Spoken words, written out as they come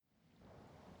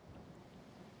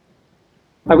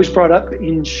I was brought up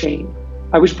in shame.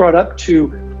 I was brought up to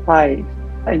hide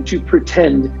and to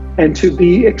pretend, and to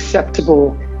be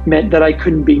acceptable meant that I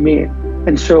couldn't be me.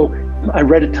 And so I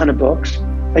read a ton of books.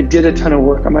 I did a ton of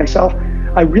work on myself.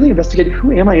 I really investigated,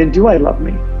 who am I and do I love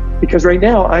me? Because right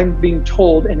now I'm being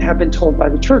told and have been told by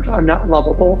the church I'm not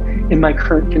lovable in my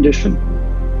current condition.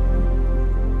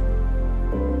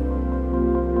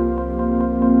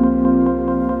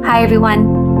 Hi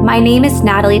everyone, my name is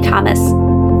Natalie Thomas.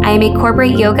 I am a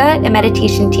corporate yoga and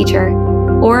meditation teacher,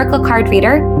 oracle card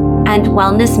reader, and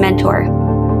wellness mentor,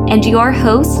 and your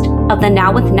host of the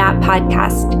Now with Nat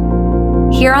podcast.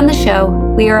 Here on the show,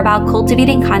 we are about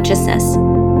cultivating consciousness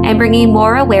and bringing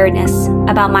more awareness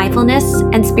about mindfulness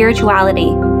and spirituality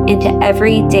into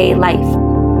everyday life.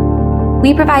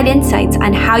 We provide insights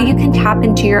on how you can tap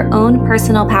into your own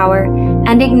personal power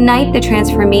and ignite the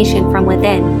transformation from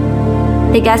within.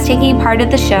 The guests taking part of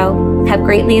the show have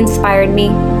greatly inspired me,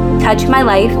 touched my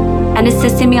life, and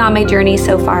assisted me on my journey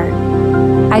so far.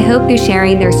 I hope through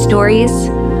sharing their stories,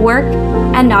 work,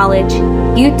 and knowledge,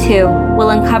 you too will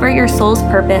uncover your soul's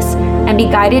purpose and be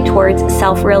guided towards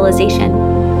self-realization.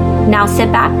 Now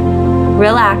sit back,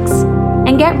 relax,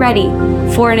 and get ready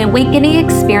for an awakening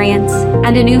experience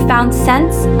and a newfound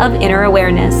sense of inner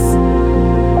awareness.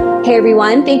 Hey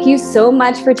everyone, thank you so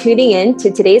much for tuning in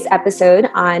to today's episode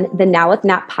on the Now with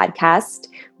Nat podcast.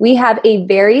 We have a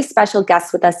very special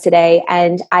guest with us today,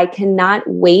 and I cannot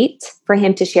wait for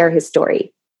him to share his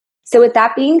story. So with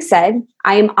that being said,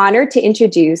 I am honored to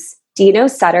introduce Dino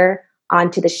Sutter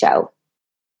onto the show.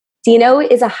 Dino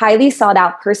is a highly sought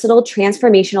out personal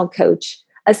transformational coach,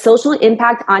 a social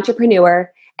impact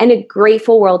entrepreneur, and a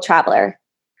grateful world traveler.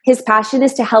 His passion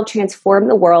is to help transform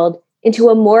the world into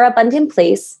a more abundant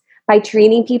place by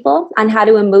training people on how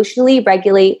to emotionally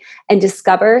regulate and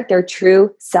discover their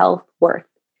true self-worth.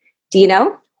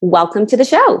 Dino, welcome to the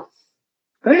show.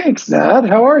 Thanks, Nat.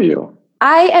 How are you?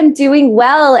 I am doing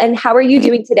well. And how are you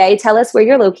doing today? Tell us where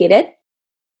you're located.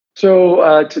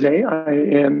 So today I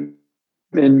am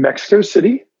in Mexico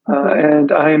City,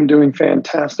 and I am doing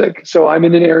fantastic. So I'm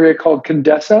in an area called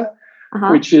Condesa,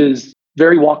 which is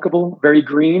very walkable, very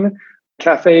green,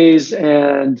 cafes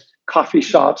and coffee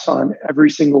shops on every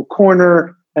single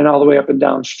corner and all the way up and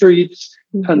down streets,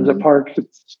 tons of parks.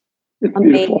 It's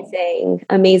beautiful.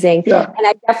 Amazing. Yeah. And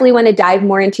I definitely want to dive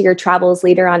more into your travels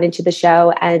later on into the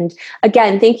show. And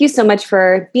again, thank you so much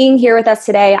for being here with us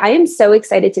today. I am so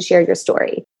excited to share your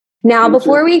story. Now,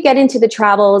 before we get into the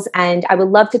travels, and I would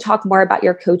love to talk more about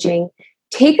your coaching,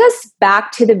 take us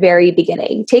back to the very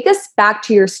beginning. Take us back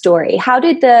to your story. How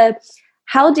did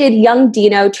young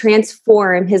Dino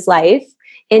transform his life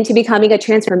into becoming a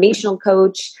transformational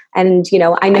coach? And,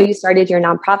 I know you started your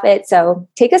nonprofit, so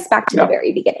take us back to the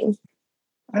very beginning.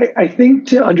 I think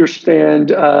to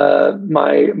understand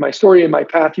my story and my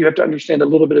path, you have to understand a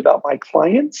little bit about my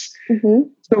clients.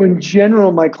 So in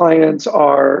general, my clients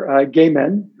are gay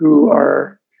men who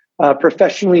are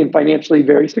professionally and financially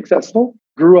very successful,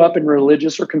 grew up in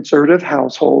religious or conservative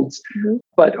households,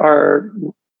 but are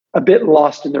a bit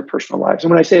lost in their personal lives.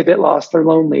 And when I say a bit lost, they're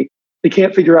lonely. They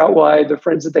can't figure out why the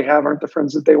friends that they have aren't the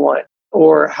friends that they want,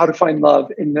 or how to find love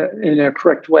in a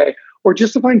correct way, or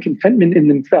just to find contentment in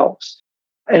themselves.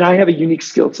 And I have a unique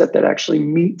skill set that actually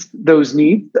meets those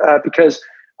needs because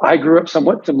I grew up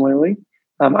somewhat similarly.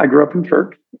 I grew up in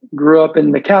church, grew up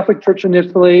in the Catholic Church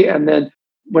initially, and then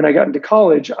when I got into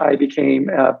college, I became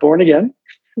born again.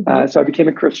 So I became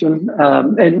a Christian.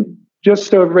 And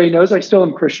just so everybody knows, I still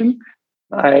am Christian.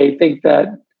 I think that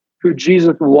who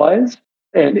Jesus was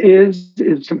and is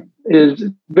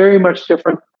very much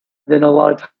different than a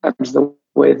lot of times the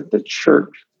way that the church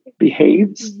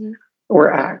behaves or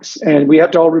acts. And we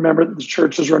have to all remember that the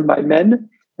church is run by men,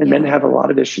 and men have a lot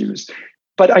of issues.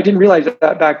 But I didn't realize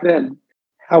that back then.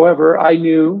 However, I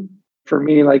knew for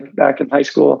me, like back in high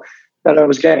school, that I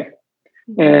was gay.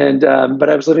 And but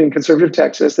I was living in conservative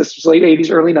Texas. This was late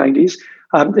 80s, early 90s.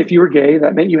 If you were gay,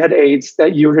 that meant you had AIDS,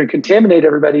 that you were going to contaminate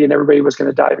everybody and everybody was going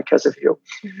to die because of you.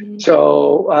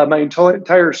 So my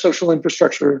entire social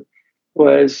infrastructure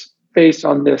was based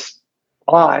on this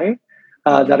lie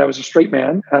that I was a straight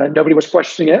man. Nobody was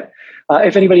questioning it.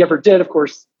 If anybody ever did, of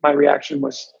course, my reaction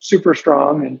was super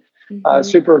strong and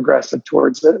super aggressive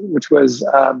towards it, which was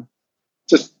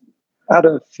just out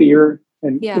of fear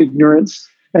and ignorance,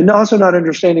 and also not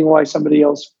understanding why somebody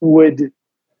else would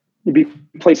be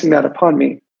placing that upon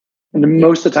me. And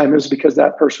most of the time it was because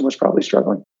that person was probably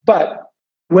struggling. But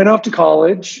went off to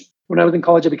college. When I was in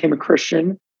college, I became a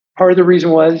Christian. Part of the reason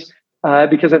was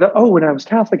because I thought, when I was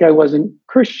Catholic, I wasn't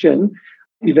Christian,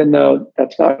 even though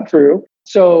that's not true.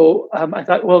 So I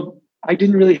thought, well, I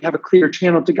didn't really have a clear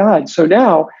channel to God. So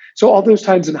all those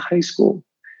times in high school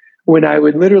when I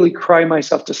would literally cry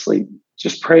myself to sleep,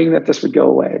 just praying that this would go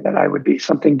away, that I would be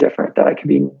something different, that I could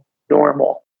be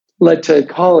normal, led to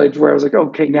college where I was like,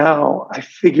 okay, now I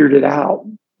figured it out.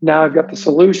 Now I've got the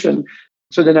solution.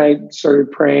 So then I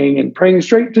started praying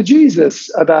straight to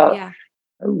Jesus about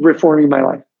reforming my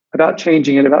life, about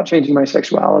changing it, about changing my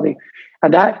sexuality.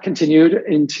 And that continued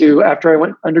into after I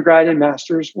went undergrad and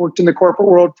master's, worked in the corporate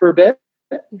world for a bit,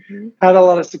 had a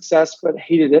lot of success, but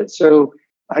hated it. So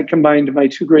I combined my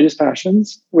two greatest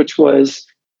passions, which was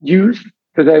youth,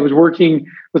 because I was working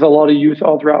with a lot of youth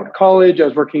all throughout college. I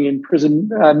was working in prison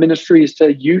ministries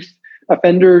to youth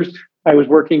offenders. I was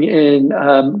working in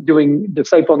doing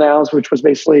Disciple Nows, which was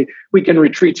basically weekend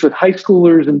retreats with high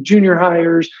schoolers and junior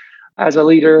hires. As a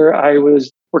leader, I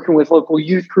was working with local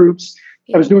youth groups.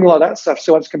 I was doing a lot of that stuff.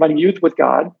 So I was combining youth with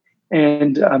God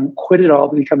and quit it all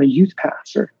to become a youth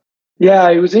pastor. Yeah,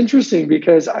 it was interesting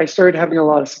because I started having a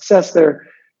lot of success there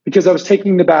because I was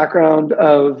taking the background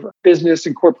of business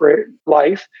and corporate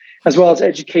life, as well as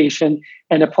education,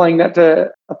 and applying that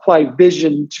to apply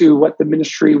vision to what the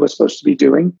ministry was supposed to be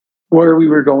doing, where we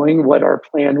were going, what our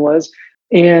plan was,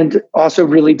 and also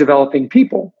really developing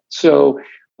people. So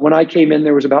when I came in,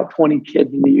 there was about 20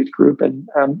 kids in the youth group. And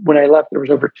when I left, there was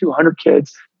over 200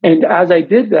 kids. And as I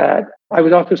did that, I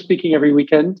was also speaking every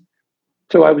weekend.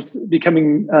 So I was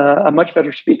becoming a much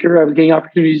better speaker. I was getting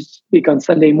opportunities to speak on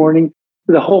Sunday morning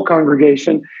to the whole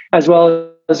congregation, as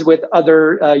well as with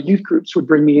other youth groups would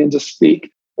bring me in to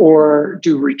speak or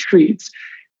do retreats.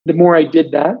 The more I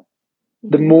did that,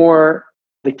 the more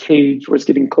the cage was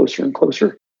getting closer and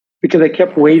closer because I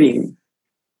kept waiting.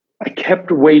 I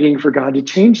kept waiting for God to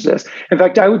change this. In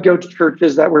fact, I would go to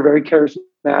churches that were very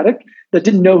charismatic, that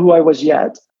didn't know who I was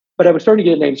yet, but I was starting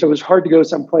to get a name. So it was hard to go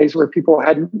someplace where people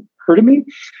hadn't heard of me.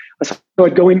 So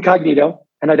I'd go incognito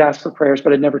and I'd ask for prayers,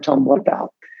 but I'd never tell them what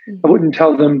about. I wouldn't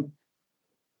tell them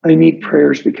I need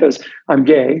prayers because I'm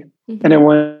gay and I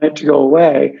want it to go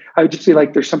away. I would just be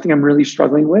like, there's something I'm really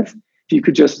struggling with. If you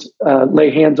could just lay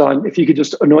hands on, if you could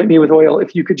just anoint me with oil,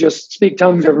 if you could just speak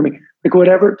tongues over me, like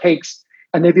whatever it takes.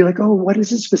 And they'd be like, oh, what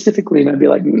is it specifically? And I'd be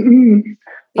like,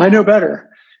 I know better.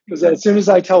 Because as soon as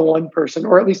I tell one person,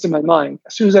 or at least in my mind,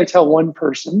 as soon as I tell one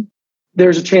person,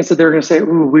 there's a chance that they're going to say,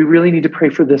 ooh, we really need to pray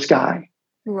for this guy.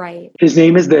 Right. His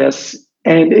name is this,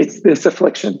 and it's this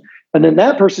affliction. And then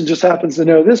that person just happens to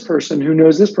know this person who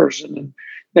knows this person. And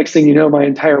next thing you know, my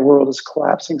entire world is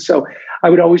collapsing. So I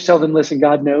would always tell them, listen,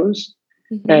 God knows.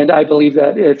 And I believe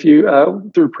that if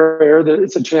you, through prayer, that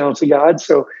it's a channel to God.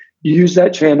 So use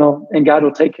that channel and God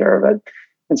will take care of it.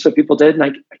 And so people did. And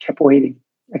I kept waiting.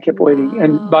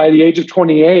 And by the age of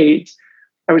 28,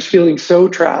 I was feeling so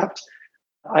trapped.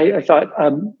 I thought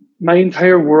my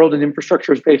entire world and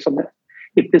infrastructure is based on this.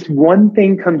 If this one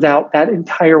thing comes out, that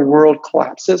entire world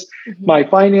collapses. My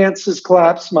finances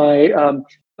collapse, my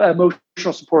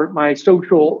emotional support, my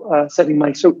social setting,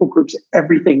 my social groups,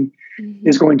 everything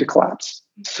is going to collapse.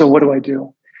 So what do I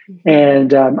do?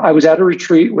 And I was at a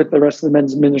retreat with the rest of the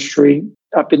men's ministry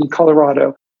up in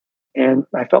Colorado. And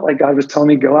I felt like God was telling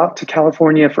me, go out to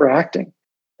California for acting.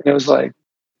 And it was like,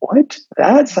 what?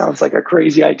 That sounds like a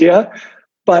crazy idea.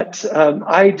 But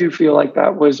I do feel like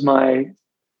that was my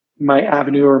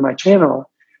avenue or my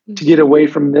channel to get away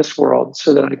from this world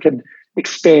so that I could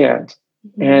expand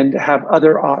and have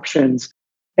other options.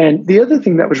 And the other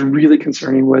thing that was really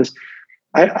concerning was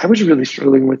I was really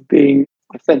struggling with being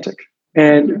authentic.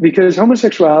 And because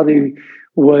homosexuality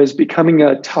was becoming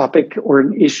a topic or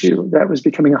an issue that was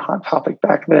becoming a hot topic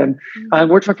back then.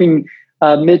 We're talking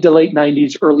mid to late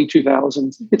 90s, early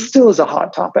 2000s. It still is a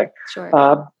hot topic,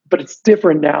 but it's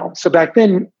different now. So back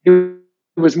then it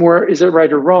was more, is it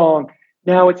right or wrong?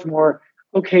 Now it's more,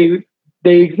 okay,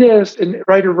 they exist and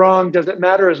right or wrong doesn't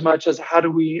matter as much as how do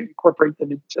we incorporate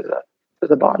them into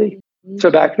the body.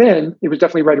 So back then it was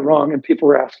definitely right or wrong. And people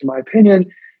were asking my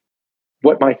opinion,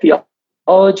 what my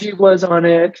theology was on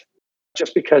it,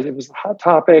 just because it was a hot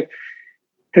topic.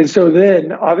 And so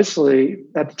then, obviously,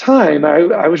 at the time,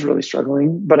 I was really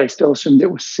struggling, but I still assumed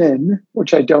it was sin,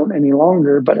 which I don't any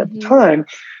longer. But at the time,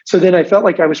 so then I felt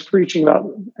like I was preaching about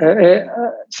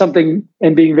something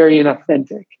and being very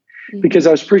inauthentic because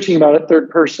I was preaching about it third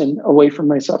person away from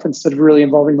myself instead of really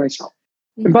involving myself.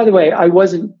 And by the way, I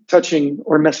wasn't touching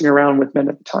or messing around with men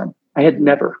at the time. I had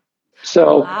never.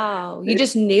 So wow, you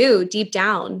just knew deep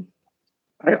down.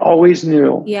 I always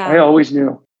knew. Yeah. I always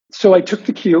knew. So I took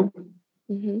the cue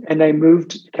and I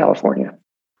moved to California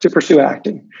to pursue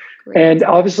acting. Great. And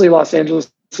obviously Los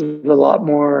Angeles is a lot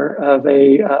more of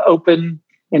a open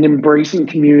and embracing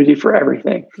community for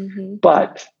everything.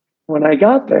 But when I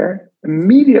got there,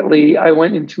 immediately I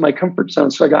went into my comfort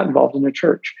zone. So I got involved in a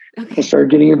church. Okay. I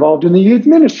started getting involved in the youth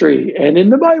ministry and in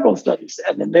the Bible studies.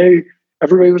 And then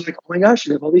everybody was like, oh my gosh,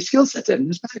 you have all these skill sets in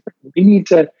this background. We need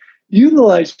to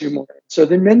utilize you more. So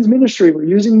then men's ministry were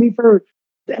using me for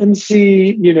the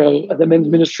MC, the men's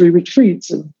ministry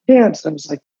retreats and camps. And I was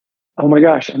like, oh my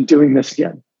gosh, I'm doing this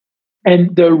again.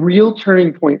 And the real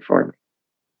turning point for me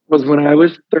was when I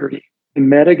was 30. I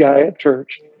met a guy at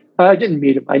church. I didn't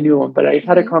meet him. I knew him, but I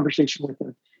had a conversation with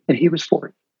him, and he was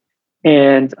 40.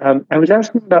 And I was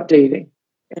asking about dating,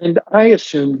 and I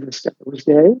assumed this guy was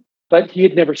gay, but he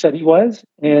had never said he was.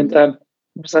 And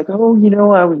he was like, "Oh,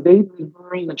 I was dating this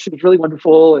girl, and she was really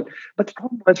wonderful, but the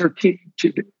problem was her teeth were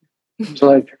too big." I was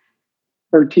like,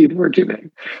 "Her teeth were too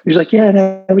big." He was like, "Yeah, and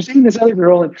I was dating this other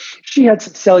girl, and she had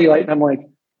some cellulite." And I'm like,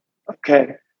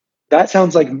 "Okay, that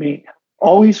sounds like me.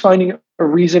 Always finding a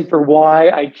reason for why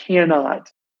I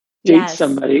cannot date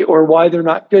somebody or why they're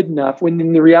not good enough, when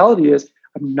the reality is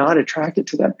I'm not attracted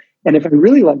to them. And if I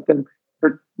really like them,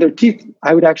 their teeth,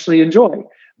 I would actually enjoy.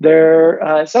 Their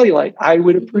cellulite, I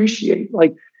would appreciate.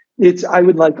 I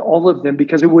would like all of them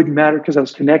because it wouldn't matter because I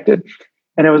was connected."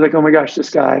 And I was like, oh my gosh, this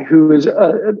guy who is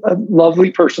a lovely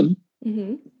person,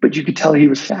 but you could tell he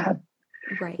was sad.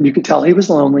 Right. You could tell he was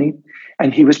lonely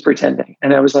and he was pretending.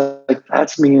 And I was like,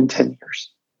 that's me in 10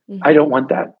 years. I don't want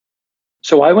that.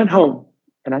 So I went home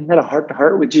and I had a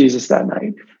heart-to-heart with Jesus that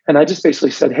night. And I just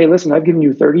basically said, hey, listen, I've given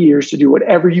you 30 years to do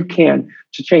whatever you can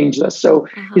to change this. So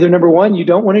either number one, you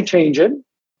don't want to change it.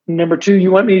 Number two,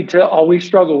 you want me to always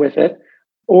struggle with it.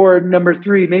 Or number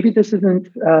three, maybe this isn't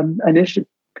an issue.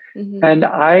 And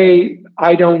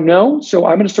I don't know. So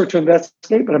I'm going to start to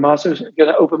investigate, but I'm also going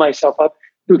to open myself up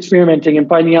to experimenting and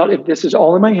finding out if this is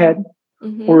all in my head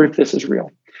or if this is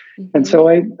real. And so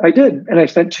I did. And I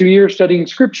spent 2 years studying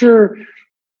scripture,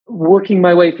 working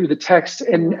my way through the text,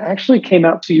 and actually came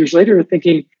out 2 years later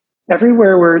thinking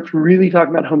everywhere where it's really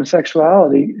talking about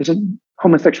homosexuality isn't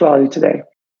homosexuality today.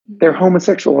 They're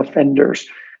homosexual offenders.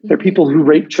 They're people who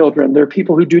rape children. They're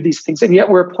people who do these things. And yet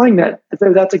we're applying that as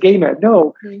though that's a gay man.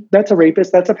 No, that's a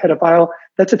rapist. That's a pedophile.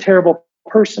 That's a terrible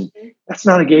person. That's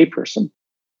not a gay person.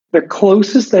 The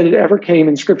closest that it ever came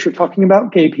in scripture talking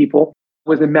about gay people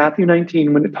was in Matthew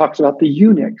 19 when it talks about the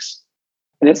eunuchs.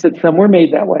 And it said some were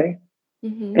made that way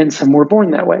and some were born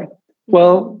that way.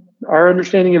 Well, our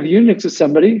understanding of eunuchs is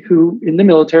somebody who in the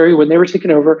military, when they were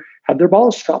taken over, had their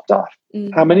balls chopped off.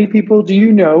 How many people do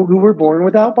you know who were born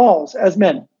without balls as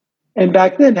men? And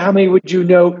back then, how many would you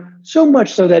know so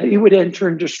much so that it would enter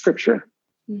into scripture?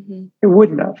 It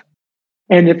wouldn't have.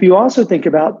 And if you also think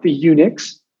about the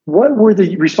eunuchs, what were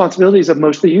the responsibilities of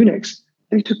most of the eunuchs?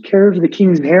 They took care of the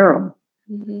king's harem.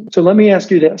 So let me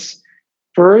ask you this.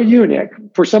 For a eunuch,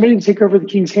 for somebody to take over the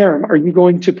king's harem, are you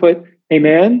going to put a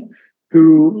man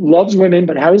who loves women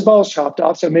but had his balls chopped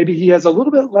off, so maybe he has a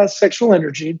little bit less sexual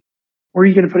energy, or are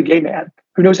you going to put a gay man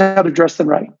who knows how to dress them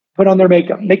right, put on their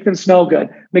makeup, make them smell good,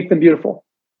 make them beautiful?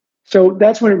 So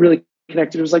that's when it really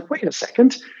connected. It was like, wait a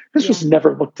second, this was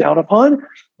never looked down upon.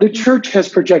 The church has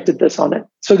projected this on it.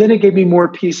 So then it gave me more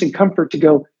peace and comfort to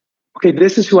go, okay,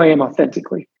 this is who I am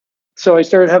authentically. So I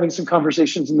started having some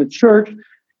conversations in the church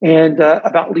and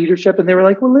about leadership. And they were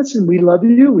like, well, listen, we love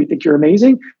you. We think you're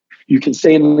amazing. You can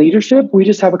stay in leadership. We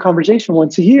just have a conversation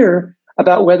once a year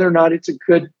about whether or not it's a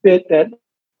good fit that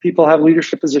people have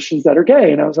leadership positions that are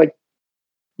gay. And I was like,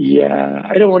 yeah,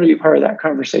 I don't want to be part of that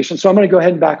conversation. So I'm going to go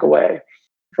ahead and back away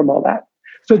from all that.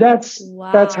 So that's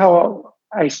how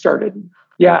I started.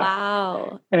 Yeah.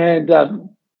 Wow. And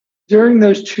during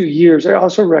those 2 years, I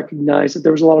also recognized that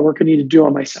there was a lot of work I needed to do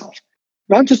on myself,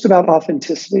 not just about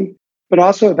authenticity, but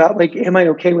also about like, am I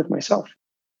okay with myself?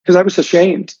 Because I was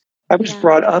ashamed. I was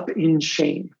brought up in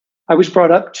shame. I was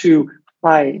brought up to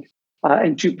hide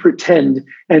and to pretend,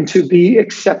 and to be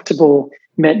acceptable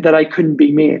meant that I couldn't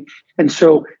be me. And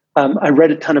so I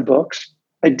read a ton of books.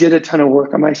 I did a ton of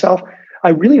work on myself. I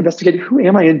really investigated, who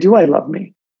am I and do I love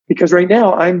me? Because right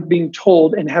now I'm being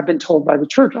told and have been told by the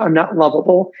church, I'm not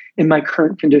lovable in my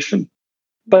current condition,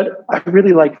 but I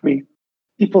really like me.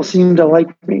 People seem to like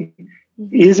me.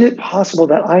 Is it possible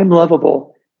that I'm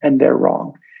lovable and they're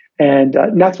wrong? And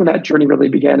that's when that journey really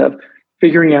began, of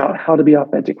figuring out how to be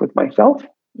authentic with myself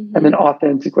and then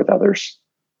authentic with others.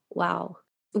 Wow.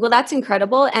 Well, that's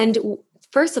incredible. And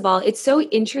first of all, it's so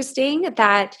interesting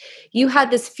that you had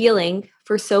this feeling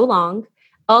for so long,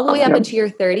 all the way up into your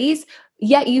 30s,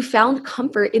 yet you found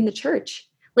comfort in the church.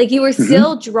 Like you were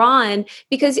still drawn,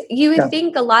 because you would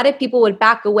think a lot of people would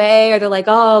back away, or they're like,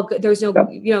 oh, there's no,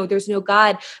 there's no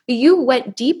God, but you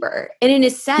went deeper. And in a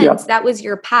sense, that was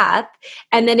your path.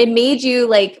 And then it made you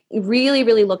like really,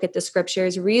 really look at the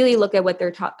scriptures, really look at what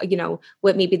they're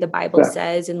what maybe the Bible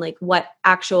says, and like what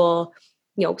actual,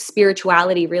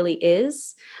 spirituality really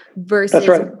is, versus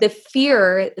the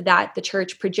fear that the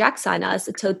church projects on us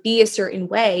to be a certain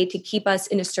way, to keep us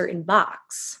in a certain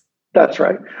box. That's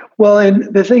right. Well,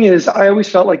 and the thing is, I always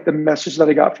felt like the message that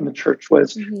I got from the church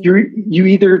was you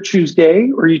either choose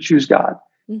gay or you choose God.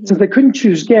 Since I couldn't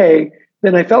choose gay,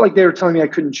 then I felt like they were telling me I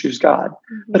couldn't choose God.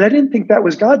 But I didn't think that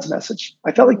was God's message.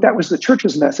 I felt like that was the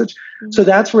church's message. So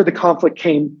that's where the conflict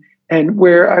came, and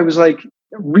where I was like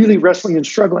really wrestling and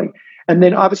struggling. And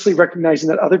then obviously recognizing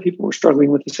that other people were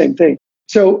struggling with the same thing.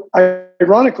 So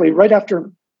ironically, right after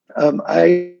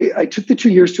I took the 2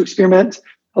 years to experiment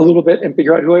a little bit and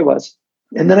figure out who I was.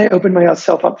 And then I opened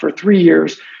myself up for 3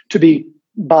 years to be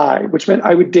bi, which meant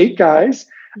I would date guys,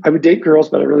 I would date girls,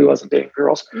 but I really wasn't dating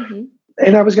girls.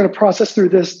 And I was going to process through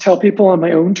this, tell people on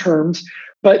my own terms,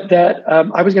 but that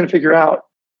I was going to figure out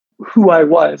who I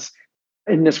was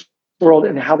in this world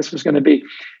and how this was going to be.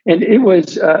 And it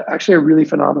was actually a really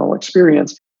phenomenal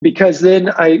experience, because then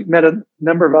I met a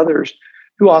number of others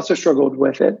who also struggled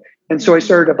with it. And so I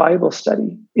started a Bible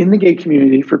study in the gay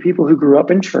community for people who grew up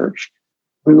in church,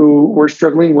 who were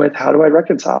struggling with how do I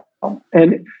reconcile.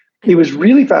 And it was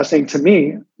really fascinating to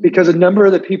me, because a number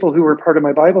of the people who were part of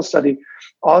my Bible study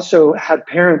also had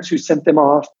parents who sent them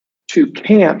off to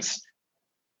camps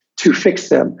to fix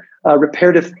them,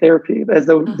 reparative therapy, as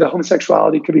though the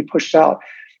homosexuality could be pushed out.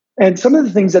 And some of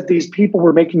the things that these people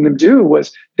were making them do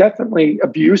was definitely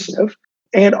abusive.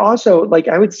 And also, like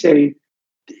I would say,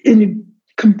 in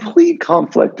complete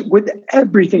conflict with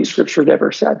everything Scripture had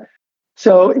ever said.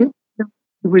 So it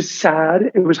was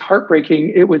sad. It was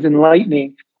heartbreaking. It was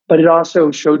enlightening. But it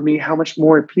also showed me how much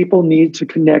more people need to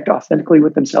connect authentically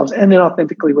with themselves and then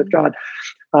authentically with God.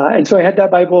 And so I had that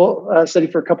Bible study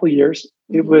for a couple of years.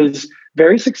 It was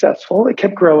very successful. It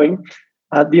kept growing.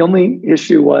 The only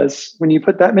issue was when you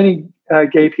put that many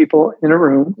gay people in a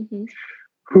room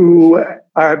who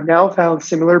have now found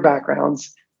similar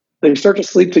backgrounds, they start to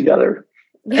sleep together.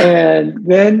 And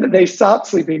then they stop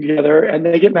sleeping together and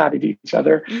they get mad at each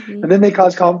other. And then they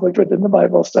cause conflict within the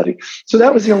Bible study. So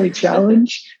that was the only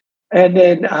challenge. And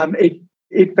then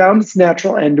it found its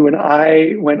natural end when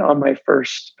I went on my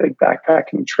first big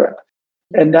backpacking trip.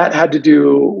 And that had to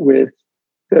do with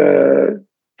the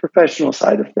professional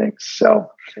side of things. So,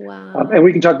 and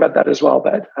we can talk about that as well.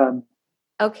 But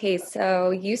okay,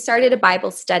 so you started a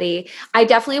Bible study. I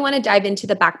definitely want to dive into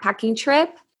the backpacking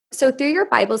trip. So through your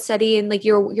Bible study and like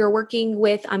you're working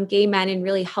with gay men and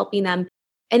really helping them.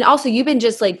 And also you've been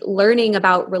just like learning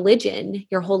about religion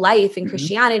your whole life, and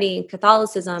Christianity and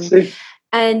Catholicism.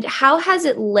 And how has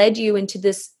it led you into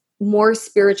this more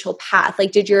spiritual path?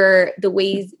 Like did the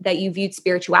ways that you viewed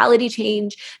spirituality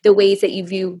change, the ways that you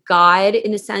view God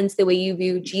in a sense, the way you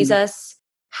view Jesus?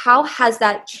 How has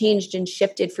that changed and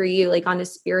shifted for you, like on a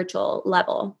spiritual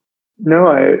level? No,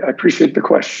 I appreciate the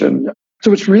question.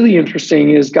 So what's really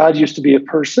interesting is God used to be a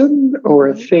person or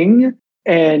a thing,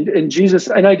 and Jesus,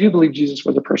 and I do believe Jesus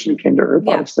was a person who came to earth.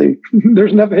 Obviously,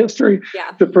 there's enough history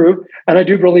to prove, and I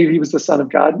do believe he was the Son of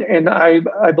God, and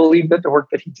I believe that the work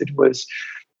that he did was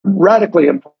radically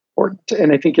important,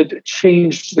 and I think it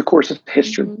changed the course of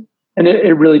history, and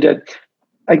it really did.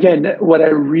 Again, what I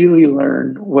really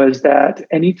learned was that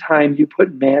anytime you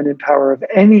put man in power of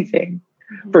anything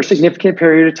for a significant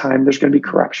period of time, there's going to be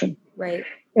corruption. Right.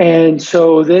 And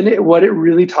so then what it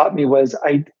really taught me was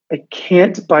I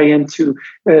can't buy into,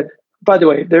 by the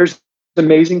way, there's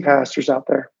amazing pastors out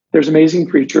there. There's amazing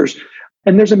preachers,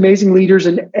 and there's amazing leaders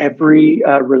in every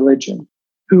religion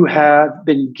who have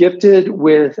been gifted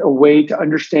with a way to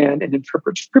understand and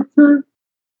interpret Scripture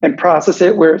and process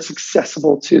it where it's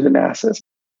accessible to the masses.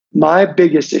 My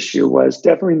biggest issue was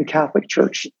definitely in the Catholic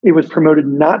Church. It was promoted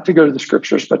not to go to the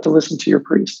Scriptures, but to listen to your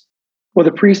priest. Well,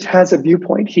 the priest has a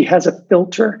viewpoint. He has a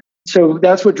filter. So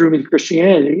that's what drew me to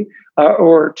Christianity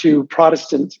or to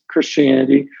Protestant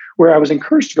Christianity, where I was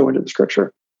encouraged to go into the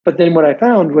Scripture. But then what I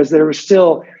found was there was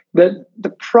still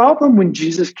the problem when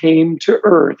Jesus came to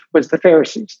earth was the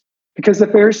Pharisees, because the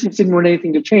Pharisees didn't want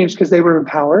anything to change because they were in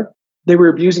power. They were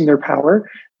abusing their power,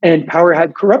 and power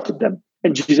had corrupted them.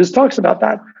 And Jesus talks about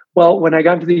that. Well, when I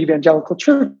got into the evangelical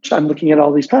church, I'm looking at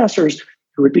all these pastors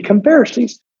who had become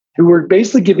Pharisees, who were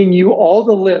basically giving you all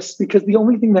the lists, because the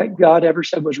only thing that God ever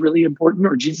said was really important,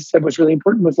 or Jesus said was really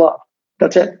important, was love.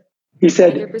 That's it. He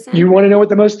said, 100%. You want to know what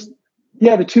the most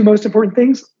Yeah, the two most important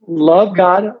things, love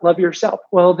God, love yourself.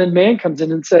 Well, then man comes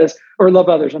in and says, or love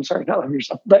others. I'm sorry, not loving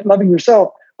yourself, but loving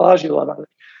yourself allows you to love others.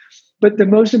 But the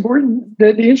most important, the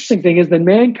interesting thing is then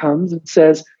man comes and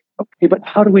says, okay, but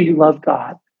how do we love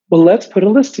God? Well, let's put a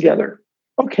list together.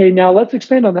 Okay, now let's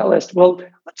expand on that list. Well,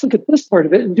 let's look at this part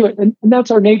of it and do it. And that's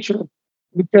our nature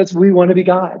because we want to be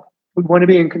God. We want to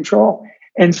be in control.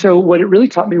 And so what it really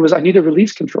taught me was I need to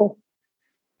release control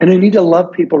and I need to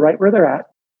love people right where they're at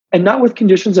and not with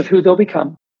conditions of who they'll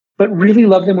become, but really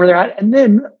love them where they're at. And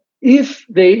then if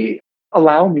they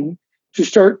allow me to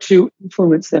start to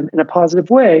influence them in a positive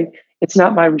way, it's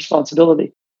not my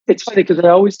responsibility. It's funny because I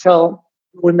always tell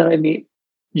everyone that I meet,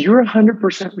 you're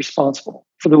 100% responsible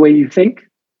for the way you think,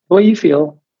 the way you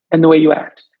feel, and the way you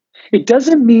act. It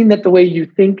doesn't mean that the way you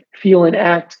think, feel, and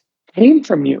act came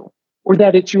from you or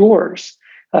that it's yours.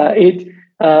 It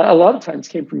a lot of times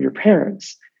came from your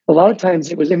parents. A lot of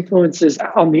times it was influences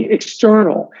on the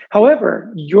external.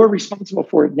 However, you're responsible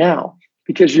for it now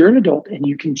because you're an adult and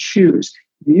you can choose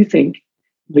who you think,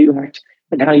 how you act,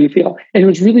 and how you feel. And it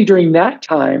was really during that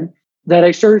time that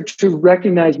I started to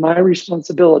recognize my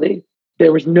responsibility.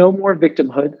 There was no more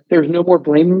victimhood. There was no more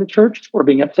blaming the church or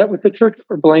being upset with the church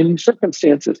or blaming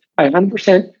circumstances. I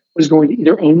 100% was going to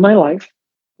either own my life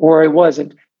or I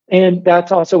wasn't. And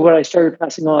that's also what I started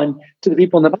passing on to the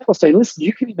people in the Bible study. Listen,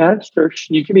 you can be mad at church.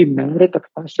 You can be mad at the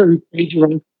pastor who prayed you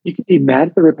wrong. You can be mad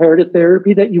at the reparative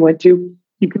therapy that you went to.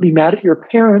 You can be mad at your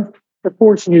parents for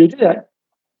forcing you to do that.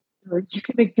 You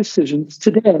can make decisions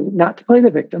today not to play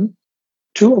the victim,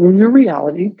 to own your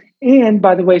reality, and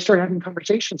by the way, start having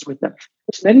conversations with them.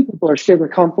 Because many people are scared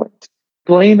of conflict.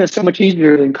 Blame is so much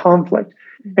easier than conflict.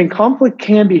 And conflict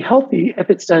can be healthy if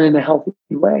it's done in a healthy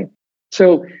way.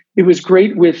 So it was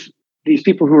great with these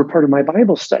people who were part of my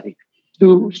Bible study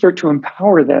to start to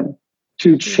empower them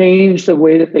to change the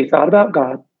way that they thought about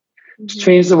God, to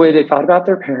change the way they thought about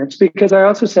their parents. Because I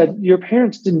also said, your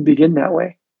parents didn't begin that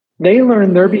way. They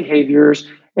learned their behaviors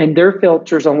and their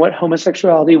filters on what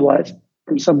homosexuality was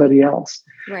from somebody else.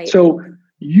 Right. So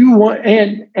you want,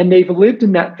 and they've lived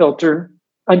in that filter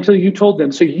until you told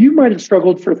them. So you might have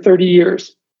struggled for 30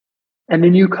 years. And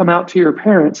then you come out to your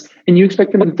parents and you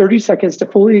expect them in 30 seconds to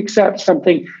fully accept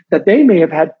something that they may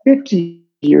have had 50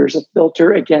 years of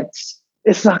filter against.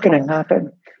 It's not going to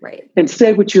happen. Right.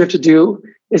 Instead, what you have to do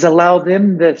is allow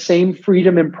them the same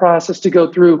freedom and process to go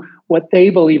through what they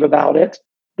believe about it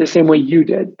the same way you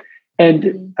did.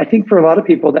 And I think for a lot of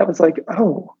people, that was like,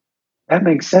 oh, that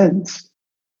makes sense.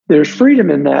 There's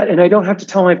freedom in that. And I don't have to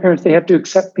tell my parents they have to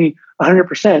accept me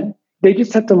 100%. They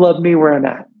just have to love me where I'm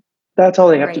at. That's all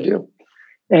they have to do.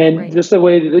 And just the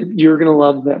way that you're going to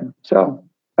love them. So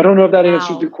I don't know if that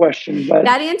answered your question, but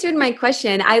that answered my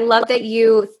question. I love that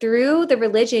you, through the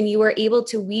religion, you were able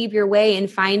to weave your way and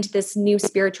find this new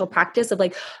spiritual practice of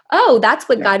like, oh, that's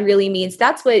what God really means.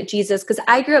 That's what Jesus, because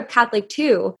I grew up Catholic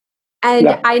too. And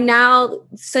I now,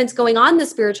 since going on the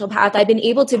spiritual path, I've been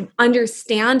able to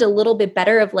understand a little bit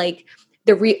better of like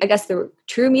the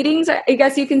true meanings, I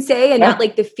guess you can say, and not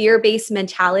like the fear-based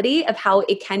mentality of how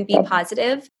it can be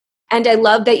positive. And I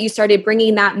love that you started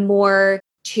bringing that more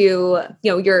to,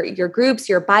 your groups,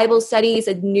 your Bible studies,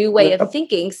 a new way of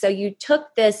thinking. So you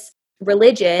took this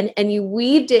religion and you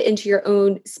weaved it into your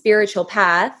own spiritual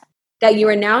path that you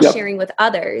are now sharing with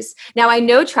others. Now I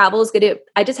know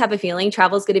I just have a feeling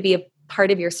travel is going to be a part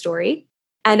of your story.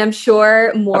 And I'm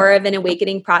sure more of an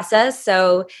awakening process.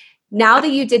 So now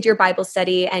that you did your Bible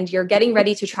study and you're getting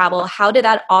ready to travel, how did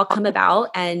that all come about?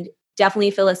 And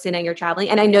definitely fill us in on your traveling.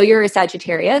 And I know you're a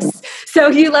Sagittarius, so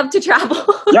you love to travel.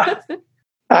 Yeah,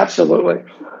 absolutely.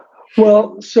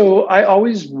 Well, so I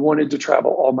always wanted to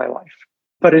travel all my life,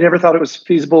 but I never thought it was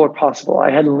feasible or possible.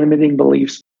 I had limiting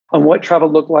beliefs on what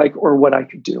travel looked like or what I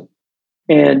could do.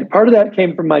 And part of that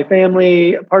came from my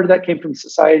family. Part of that came from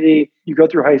society. You go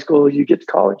through high school, you get to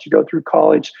college, you go through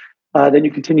college, then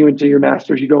you continue into your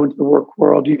master's, you go into the work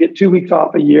world, you get 2 weeks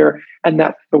off a year, and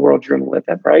that's the world you're going to live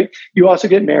in, right? You also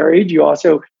get married, you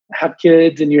also have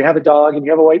kids, and you have a dog, and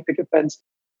you have a white picket fence.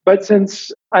 But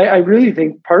since I really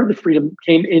think part of the freedom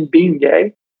came in being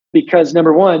gay, because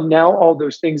number one, now all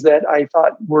those things that I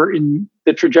thought were in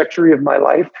the trajectory of my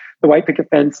life, the white picket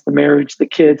fence, the marriage, the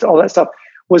kids, all that stuff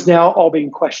was now all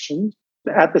being questioned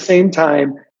at the same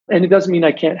time. And it doesn't mean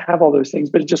I can't have all those things,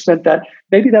 but it just meant that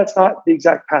maybe that's not the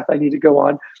exact path I need to go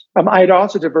on. I had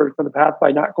also diverted from the path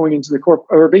by not going into the corporate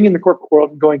or being in the corporate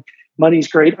world and going, money's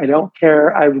great. I don't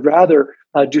care. I would rather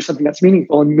do something that's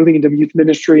meaningful and moving into youth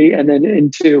ministry and then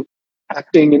into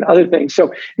acting and other things.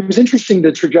 So it was interesting,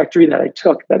 the trajectory that I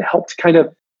took that helped kind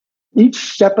of each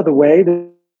step of the way,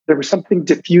 there was something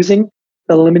diffusing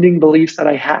the limiting beliefs that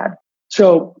I had.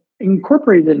 So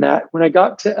incorporated in that, when I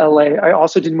got to LA, I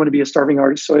also didn't want to be a starving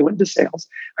artist. So I went into sales.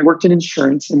 I worked in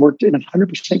insurance and worked in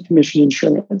 100% commission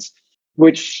insurance,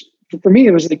 which for me,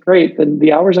 it was like, great. Then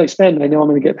the hours I spend, I know I'm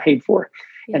going to get paid for.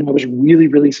 And I was really,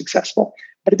 really successful,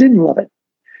 but I didn't love it.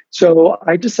 So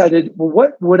I decided, well,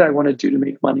 what would I want to do to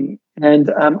make money?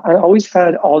 And I always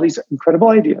had all these incredible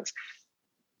ideas.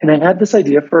 And I had this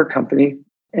idea for a company.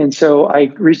 And so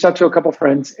I reached out to a couple of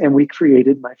friends and we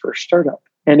created my first startup.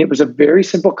 And it was a very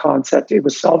simple concept. It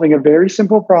was solving a very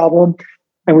simple problem.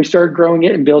 And we started growing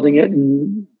it and building it.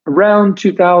 And around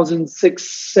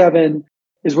 2006, 2007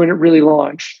 is when it really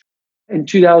launched. In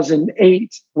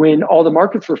 2008, when all the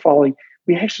markets were falling,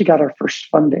 we actually got our first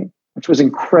funding, which was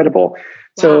incredible. Wow.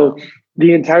 So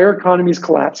the entire economy is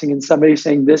collapsing and somebody's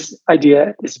saying this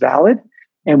idea is valid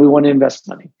and we want to invest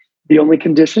money. The only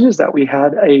condition is that we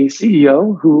had a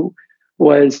CEO who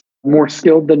was more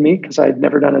skilled than me because I had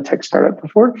never done a tech startup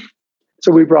before.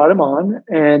 So we brought him on,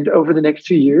 and over the next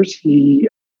 2 years, he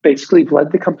basically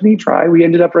bled the company dry. We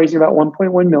ended up raising about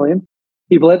 1.1 million.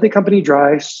 He bled the company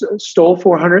dry, stole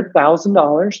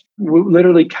 $400,000,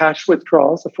 literally cash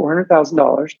withdrawals of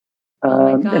 $400,000,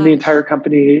 and the entire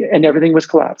company, and everything was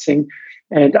collapsing.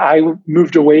 And I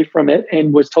moved away from it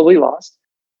and was totally lost.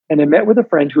 And I met with a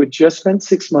friend who had just spent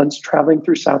 6 months traveling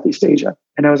through Southeast Asia.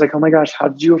 And I was like, oh my gosh, how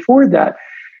did you afford that?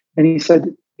 And he said,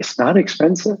 it's not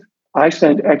expensive. I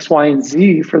spent X, Y, and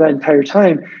Z for that entire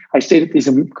time. I stayed at these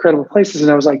incredible places. And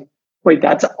I was like, wait,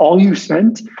 that's all you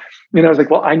spent? And I was like,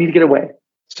 well, I need to get away.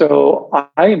 So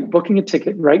I am booking a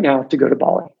ticket right now to go to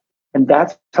Bali. And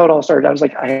that's how it all started. I was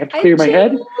like, I have to clear my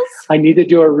head. I need to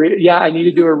do I need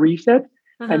to do a reset.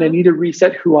 And I need to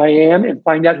reset who I am and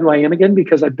find out who I am again,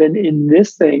 because I've been in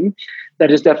this thing that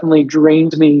has definitely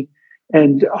drained me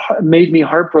and made me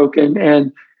heartbroken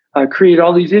and created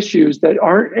all these issues that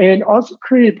aren't, and also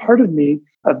created part of me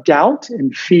of doubt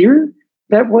and fear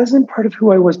that wasn't part of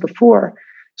who I was before.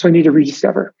 So I need to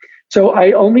rediscover. So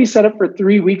I only set up for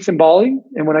 3 weeks in Bali.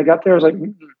 And when I got there, I was like,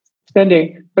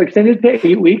 extended to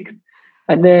 8 weeks.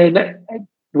 And then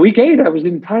week 8, I was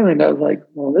in Thailand. I was like,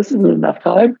 well, this isn't enough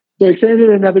time. So I extended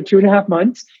another 2.5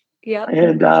 months. Yeah.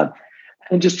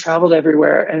 And just traveled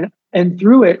everywhere. And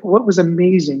through it, what was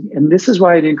amazing, and this is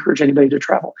why I'd encourage anybody to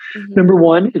travel. Mm-hmm. Number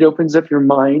one, it opens up your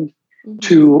mind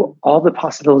to all the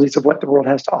possibilities of what the world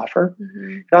has to offer.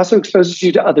 Mm-hmm. It also exposes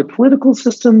you to other political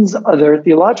systems, other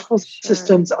theological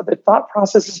systems, other thought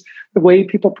processes, the way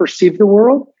people perceive the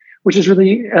world, which is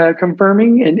really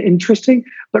confirming and interesting.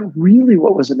 But really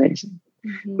what was amazing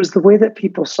was the way that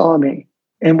people saw me.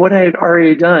 And what I had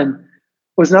already done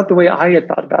was not the way I had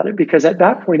thought about it, because at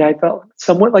that point I felt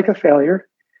somewhat like a failure.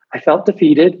 I felt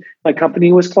defeated. My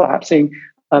company was collapsing.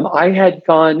 I had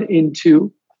gone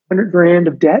into $100,000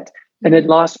 of debt and had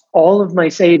lost all of my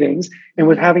savings and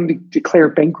was having to declare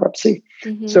bankruptcy.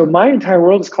 Mm-hmm. So my entire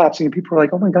world is collapsing and people are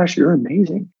like, oh my gosh, you're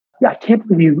amazing. Yeah, I can't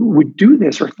believe you would do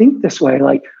this or think this way.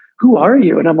 Like, who are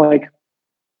you? And I'm like,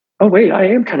 oh wait, I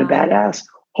am kind of badass.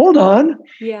 Hold on.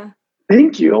 Yeah.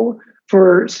 Thank you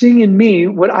for seeing in me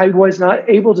what I was not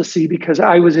able to see because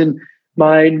I was in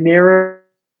my narrow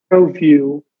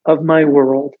view of my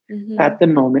world at the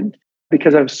moment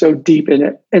because I was so deep in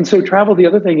it. And so travel, the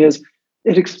other thing is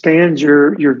it expands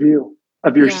your view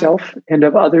of yourself and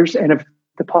of others and of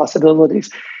the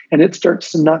possibilities. And it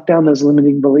starts to knock down those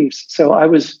limiting beliefs. So I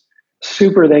was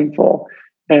super thankful.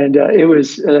 And it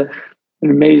was an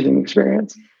amazing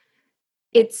experience.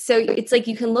 It's like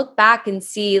you can look back and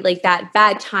see like that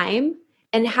bad time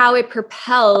and how it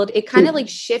propelled, it kind of like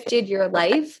shifted your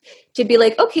life to be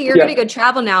like, okay, you're going to go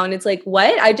travel now. And it's like,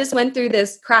 what? I just went through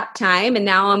this crap time and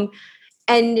now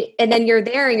and then you're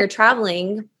there and you're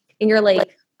traveling and you're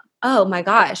like, oh my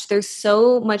gosh, there's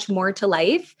so much more to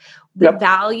life. The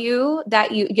value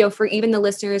that you know, for even the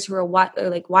listeners who are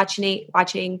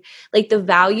watching, like the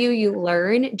value you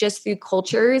learn just through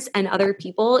cultures and other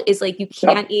people is like, you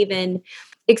can't even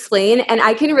explain. And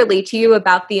I can relate to you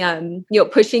about the,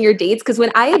 pushing your dates. Cause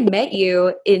when I had met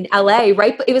you in LA,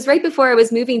 it was right before I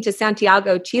was moving to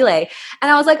Santiago, Chile.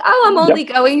 And I was like, oh, I'm only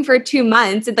going for 2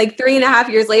 months. And like 3.5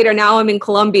 years later, now I'm in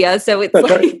Colombia. So it's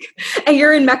and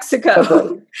you're in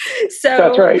Mexico. So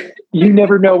that's right. You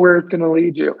never know where it's going to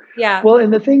lead you. Yeah. Well,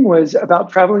 and the thing was about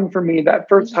traveling for me that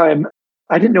first time,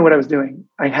 I didn't know what I was doing.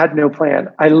 I had no plan.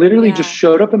 I literally just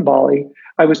showed up in Bali.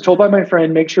 I was told by my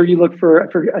friend, make sure you look for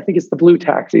I think it's the blue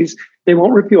taxis. They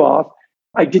won't rip you off.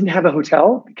 I didn't have a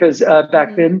hotel because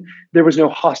back then there was no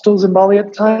hostels in Bali at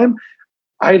the time.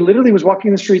 I literally was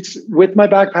walking the streets with my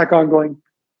backpack on going,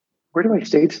 where do I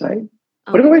stay tonight?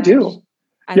 What do I do?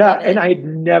 And I had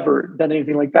never done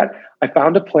anything like that. I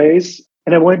found a place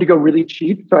and I wanted to go really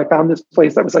cheap. So I found this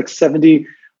place that was like $70,000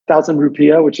 1,000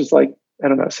 rupiah, which is like, I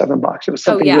don't know, $7. It was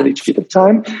something really cheap at the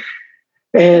time.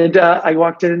 And I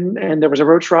walked in and there was a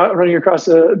roach running across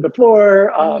the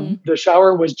floor. The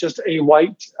shower was just a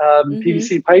white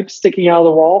PVC pipe sticking out of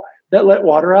the wall that let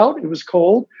water out. It was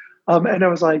cold. And I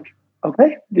was like,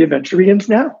 okay, the adventure begins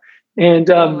now. And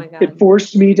it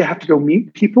forced me to have to go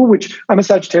meet people, which I'm a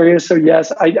Sagittarius. So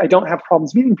yes, I don't have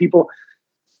problems meeting people,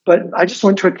 but I just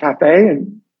went to a cafe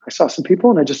and I saw some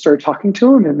people and I just started talking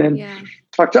to them and then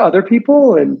talked to other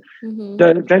people and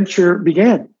the adventure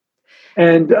began.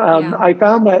 And I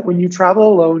found that when you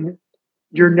travel alone,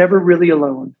 you're never really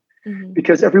alone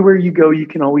because everywhere you go, you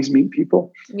can always meet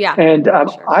people. Yeah. And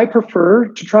I prefer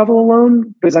to travel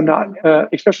alone because I'm not,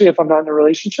 especially if I'm not in a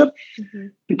relationship,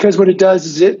 because what it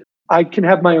does is I can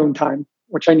have my own time,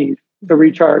 which I need to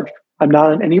recharge. I'm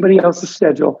not on anybody else's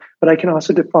schedule, but I can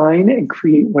also define and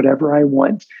create whatever I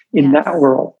want in that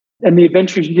world. And the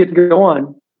adventures you get to go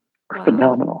on are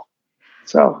phenomenal.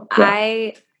 So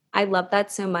I love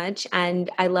that so much. And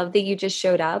I love that you just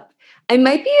showed up. It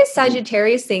might be a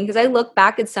Sagittarius thing because I look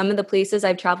back at some of the places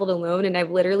I've traveled alone and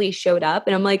I've literally showed up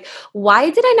and I'm like, why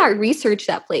did I not research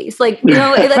that place? Like, you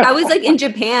know, like I was like in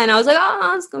Japan. I was like,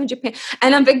 oh, let's go in Japan.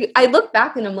 And I look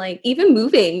back and I'm like, even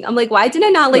moving, I'm like, why did I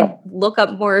not like look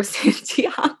up more of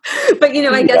Santiago? But, you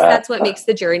know, I guess that's what makes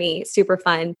the journey super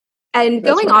fun. And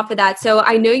going off of that, so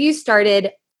I know you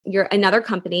started another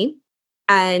company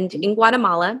and in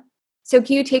Guatemala. So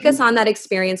can you take us on that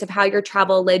experience of how your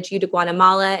travel led you to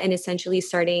Guatemala and essentially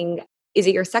starting, is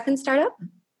it your second startup?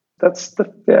 That's the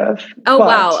fifth. Oh,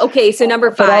 wow. Okay. So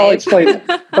number 5.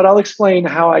 But I'll explain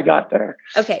how I got there.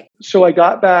 Okay. So I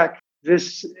got back,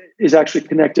 this is actually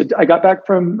connected. I got back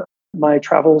from my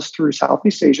travels through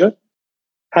Southeast Asia,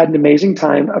 had an amazing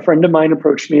time. A friend of mine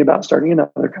approached me about starting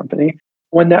another company,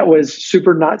 one that was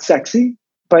super not sexy,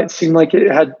 but seemed like it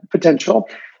had potential.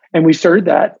 And we started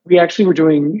that. We actually were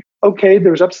doing okay.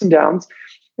 There was ups and downs.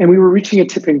 And we were reaching a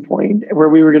tipping point where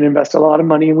we were going to invest a lot of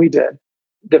money. And we did.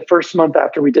 The first month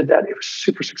after we did that, it was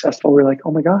super successful. We were like,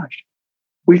 oh my gosh,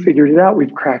 we figured it out.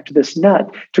 We've cracked this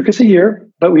nut. Took us a year,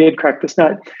 but we had cracked this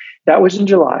nut. That was in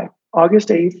July, August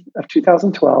 8th of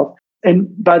 2012.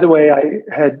 And by the way, I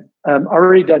had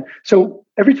already done. So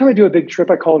every time I do a big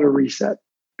trip, I call it a reset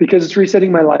because it's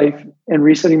resetting my life and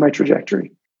resetting my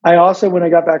trajectory. I also, when I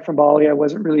got back from Bali, I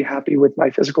wasn't really happy with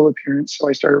my physical appearance. So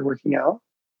I started working out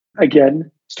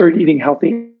again, started eating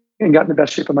healthy and got in the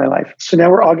best shape of my life. So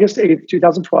now we're August 8th,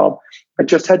 2012. I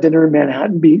just had dinner in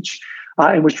Manhattan Beach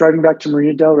and was driving back to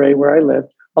Marina Del Rey, where I live,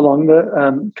 along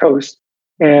the coast.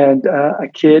 And a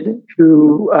kid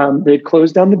who, they'd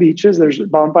closed down the beaches. There's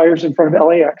bonfires in front of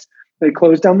LAX. They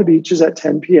closed down the beaches at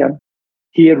 10 p.m.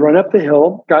 He had run up the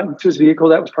hill, got into his vehicle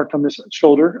that was parked on the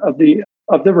shoulder of the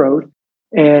road,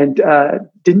 and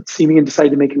didn't see me and decided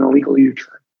to make an illegal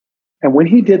U-turn. And when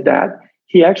he did that,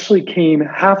 he actually came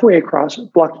halfway across,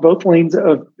 blocked both lanes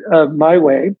of my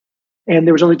way, and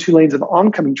there was only 2 lanes of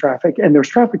oncoming traffic, and there was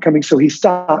traffic coming, so he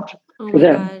stopped for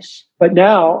them. Gosh. But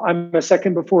now I'm a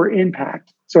second before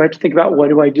impact, so I have to think about what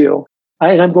do I do?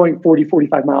 And I'm going 40,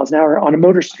 45 miles an hour on a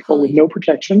motorcycle with no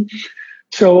protection.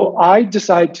 So I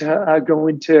decide to go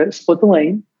into split the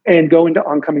lane and go into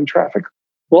oncoming traffic.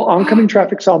 Well, oncoming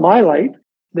traffic saw my light.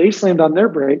 They slammed on their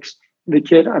brakes. The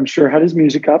kid, I'm sure, had his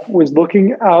music up, was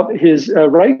looking out his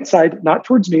right side, not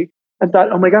towards me, and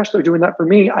thought, oh my gosh, they're doing that for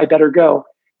me. I better go.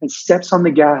 And steps on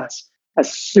the gas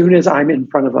as soon as I'm in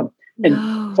front of him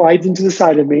and slides into the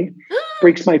side of me,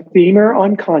 breaks my femur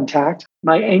on contact.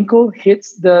 My ankle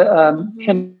hits the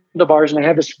handlebars, and I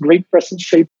have this great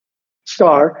crescent-shaped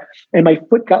scar, and my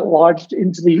foot got lodged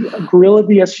into the grill of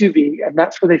the SUV, and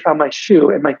that's where they found my shoe,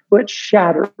 and my foot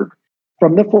shattered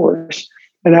from the force,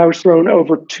 and I was thrown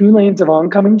over 2 lanes of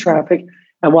oncoming traffic.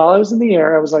 And while I was in the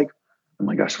air, I was like, oh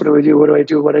my gosh, what do I do? What do I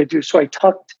do? What do I do? So I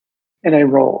tucked and I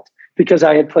rolled because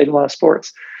I had played a lot of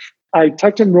sports. I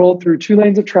tucked and rolled through 2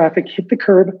 lanes of traffic, hit the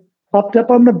curb, popped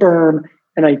up on the berm,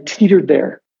 and I teetered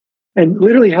there. And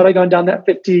literally, had I gone down that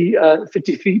 50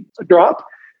 feet drop,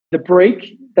 the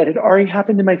break that had already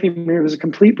happened in my femur, it was a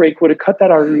complete break, would have cut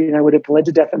that artery and I would have bled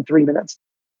to death in 3 minutes.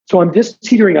 So I'm just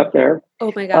teetering up there.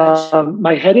 Oh my gosh.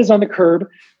 My head is on the curb.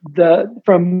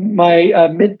 From my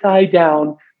mid-thigh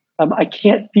down, I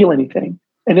can't feel anything.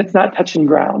 And it's not touching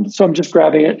ground. So I'm just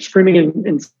grabbing it, screaming in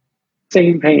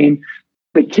insane pain.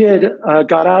 The kid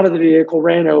got out of the vehicle,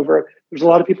 ran over. There's a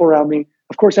lot of people around me.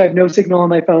 Of course, I have no signal on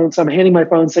my phone. So I'm handing my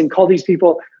phone saying, call these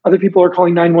people. Other people are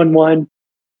calling 911.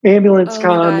 Ambulance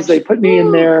comes. They put me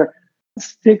in there.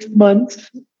 6 months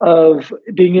of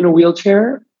being in a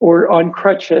wheelchair or on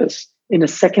crutches in a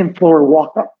second floor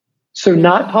walk up. So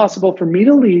not possible for me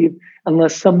to leave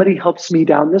unless somebody helps me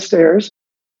down the stairs.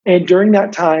 And during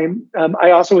that time,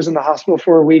 I also was in the hospital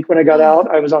for a week when I got out.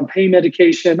 I was on pain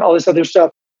medication, all this other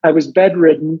stuff. I was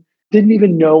bedridden, didn't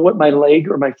even know what my leg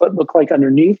or my foot looked like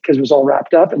underneath because it was all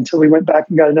wrapped up until we went back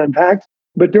and got it unpacked.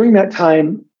 But during that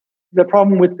time, the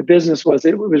problem with the business was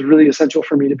it was really essential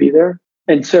for me to be there.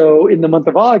 And so in the month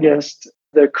of August,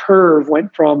 the curve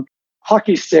went from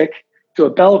hockey stick to a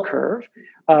bell curve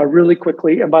really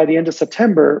quickly. And by the end of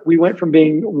September, we went from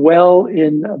being well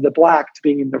in the black to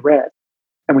being in the red.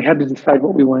 And we had to decide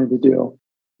what we wanted to do.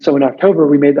 So in October,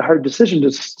 we made the hard decision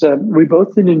we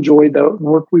both didn't enjoy the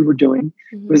work we were doing.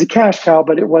 Mm-hmm. It was a cash cow,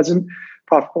 but it wasn't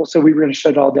profitable. So we were going to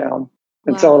shut it all down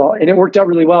and sell it all. And it worked out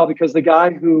really well because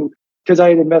because I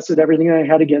had invested everything I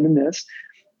had again in this,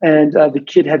 and the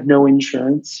kid had no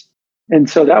insurance. And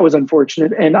so that was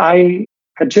unfortunate. And I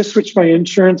had just switched my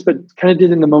insurance, but kind of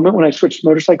did in the moment when I switched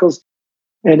motorcycles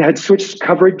and had switched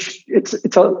coverage. It's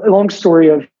a long story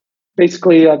of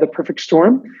basically the perfect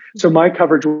storm. So my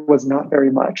coverage was not very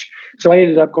much. So I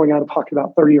ended up going out of pocket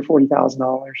about $30,000 or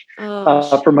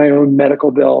 $40,000 for my own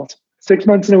medical bills. 6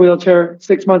 months in a wheelchair,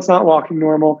 6 months not walking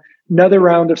normal, another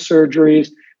round of surgeries,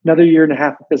 another year and a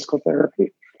half of physical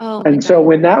therapy. And so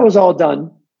when that was all done,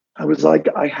 I was like,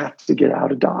 I have to get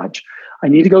out of Dodge. I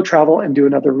need to go travel and do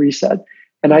another reset.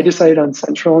 And I decided on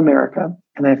Central America.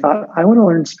 And I thought, I want to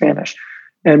learn Spanish.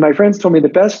 And my friends told me the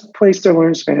best place to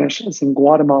learn Spanish is in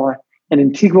Guatemala, in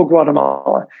Antigua,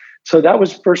 Guatemala. So that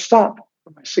was first stop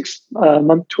for my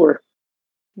 6-month tour.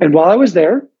 And while I was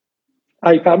there,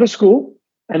 I found a school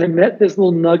and I met this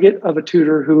little nugget of a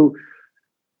tutor who,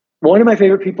 one of my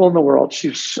favorite people in the world. She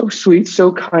was so sweet,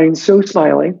 so kind, so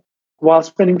smiling. While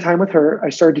spending time with her, I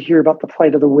started to hear about the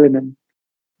plight of the women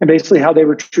and basically how they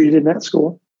were treated in that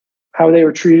school, how they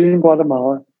were treated in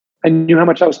Guatemala. I knew how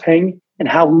much I was paying and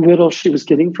how little she was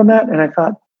getting from that. And I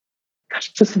thought,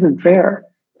 gosh, this isn't fair.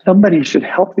 Somebody should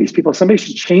help these people. Somebody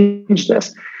should change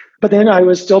this. But then I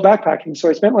was still backpacking. So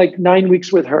I spent like 9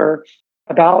 weeks with her,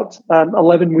 about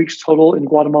 11 weeks total in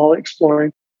Guatemala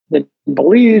exploring, then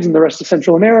Belize and the rest of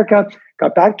Central America,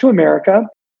 got back to America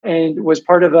and was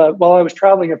part of while I was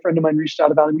traveling, a friend of mine reached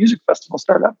out about a music festival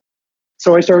startup.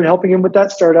 So I started helping him with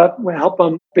that startup, help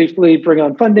him basically bring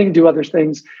on funding, do other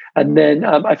things. And then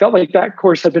I felt like that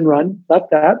course had been run,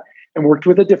 left that, and worked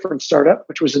with a different startup,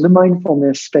 which was in the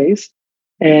mindfulness space.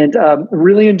 And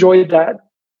really enjoyed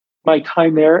my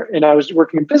time there. And I was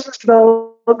working in business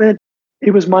development.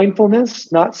 It was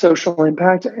mindfulness, not social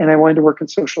impact. And I wanted to work in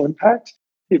social impact.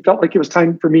 It felt like it was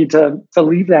time for me to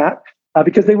leave that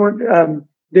because they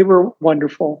were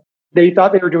wonderful. They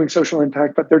thought they were doing social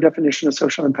impact, but their definition of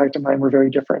social impact and mine were very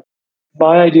different.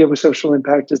 My idea with social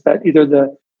impact is that either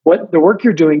the work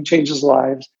you're doing changes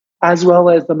lives, as well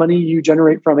as the money you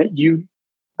generate from it, you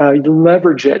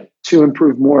leverage it to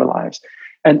improve more lives.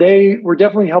 And they were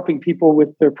definitely helping people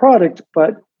with their product,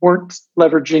 but weren't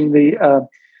leveraging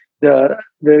the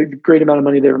great amount of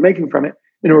money they were making from it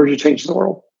in order to change the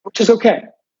world, which is okay.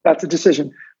 That's a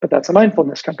decision, but that's a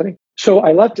mindfulness company. So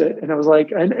I left it and I was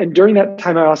like, and during that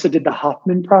time, I also did the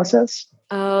Hoffman process.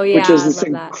 Oh, yeah. Which is this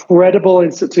incredible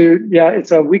institute. Yeah,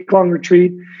 it's a week-long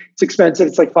retreat. It's expensive.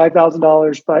 It's like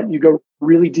 $5,000, but you go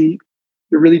really deep.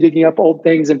 You're really digging up old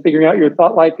things and figuring out your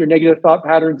thought life, your negative thought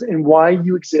patterns, and why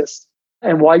you exist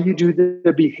and why you do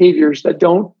the behaviors that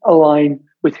don't align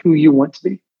with who you want to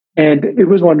be. And it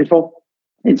was wonderful.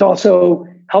 It's also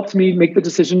helped me make the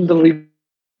decision to leave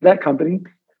that company.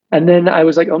 And then I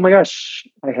was like, oh my gosh,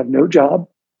 I have no job.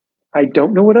 I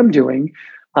don't know what I'm doing.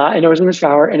 And I was in the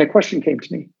shower and a question came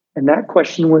to me. And that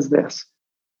question was this: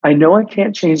 I know I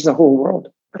can't change the whole world,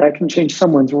 but I can change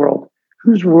someone's world.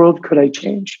 Whose world could I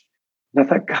change? And I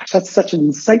thought, gosh, that's such an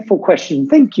insightful question.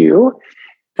 Thank you.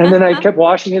 And then I kept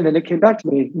washing it and then it came back to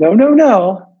me. No.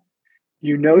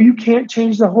 You know you can't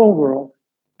change the whole world,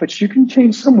 but you can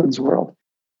change someone's world.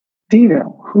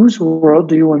 Dino, whose world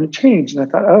do you want to change? And I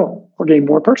thought, oh, we're getting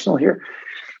more personal here.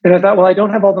 And I thought, well, I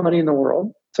don't have all the money in the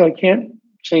world, so I can't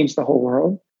change the whole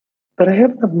world, but I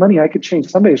have enough money I could change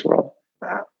somebody's world.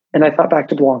 And I thought back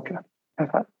to Blanca. I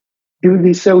thought it would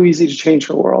be so easy to change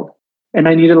her world. And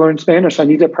I need to learn Spanish. I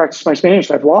need to practice my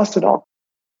Spanish. I've lost it all.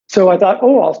 So I thought,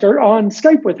 I'll start on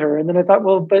Skype with her. And then I thought,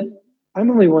 well, but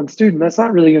I'm only one student. That's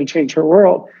not really going to change her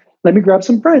world. Let me grab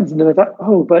some friends. And then I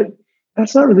thought, but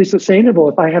that's not really sustainable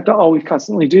if I have to always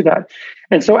constantly do that.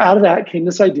 And so out of that came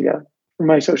this idea for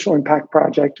my social impact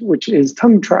project, which is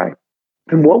Tongue Try.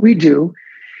 And what we do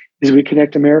is we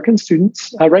connect American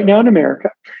students right now in America.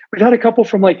 We've had a couple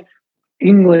from like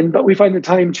England, but we find the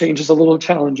time change is a little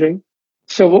challenging.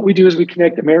 So what we do is we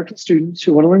connect American students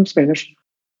who want to learn Spanish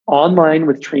online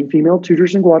with trained female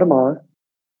tutors in Guatemala.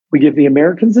 We give the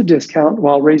Americans a discount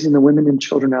while raising the women and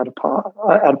children out of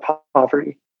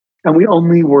poverty. And we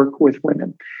only work with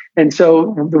women. And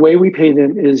so the way we pay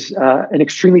them is an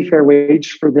extremely fair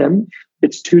wage for them.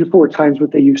 It's 2 to 4 times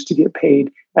what they used to get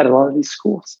paid at a lot of these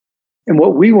schools. And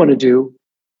what we want to do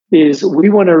is we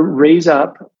want to raise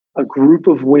up a group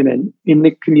of women in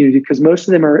the community, because most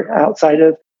of them are outside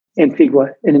of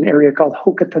Antigua in an area called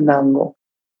Hocotenango.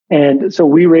 And so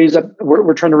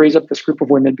we're trying to raise up this group of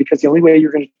women, because the only way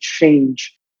you're going to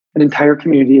change an entire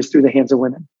community is through the hands of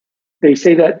women. They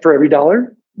say that for every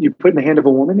dollar you put in the hand of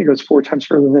a woman, it goes 4 times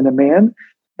further than a man.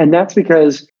 And that's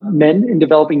because men in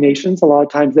developing nations, a lot of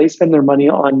times they spend their money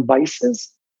on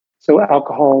vices. So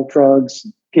alcohol, drugs,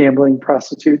 gambling,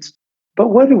 prostitutes. But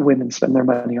what do women spend their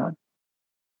money on?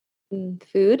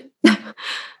 Food.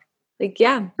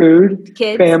 Food,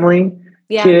 kids. Family,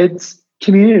 kids,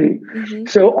 community. Mm-hmm.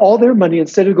 So all their money,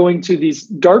 instead of going to these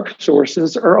dark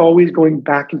sources, are always going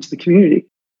back into the community.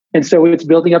 And so it's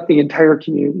building up the entire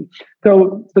community.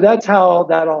 So that's how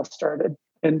that all started.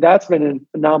 And that's been a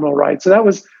phenomenal ride. So that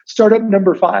was startup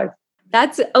number 5.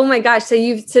 Oh my gosh.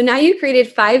 So now you created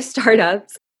 5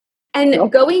 startups.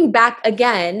 And going back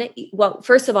again, well,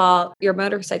 first of all, your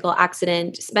motorcycle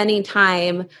accident, spending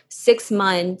time 6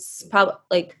 months,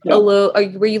 probably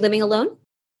alone. Were you living alone?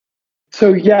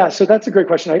 So that's a great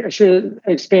question. I should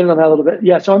expand on that a little bit.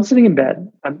 Yeah, so I'm sitting in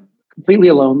bed. I'm completely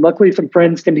alone. Luckily, some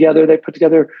friends came together. They put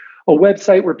together a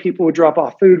website where people would drop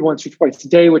off food once or twice a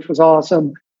day, which was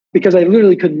awesome, because I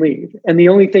literally couldn't leave. And the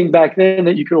only thing back then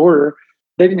that you could order,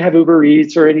 they didn't have Uber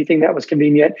Eats or anything that was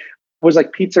convenient, was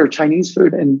like pizza or Chinese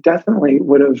food, and definitely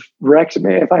would have wrecked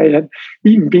me if I had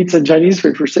eaten pizza and Chinese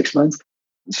food for 6 months.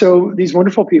 So these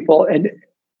wonderful people, and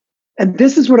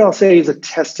this is what I'll say is a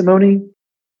testimony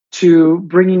to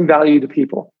bringing value to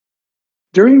people.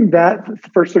 During that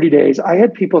first 30 days, I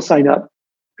had people sign up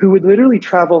who would literally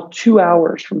travel 2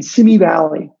 hours from Simi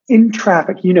Valley in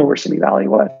traffic. You know where Simi Valley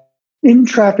was. In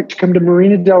traffic to come to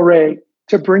Marina del Rey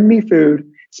to bring me food,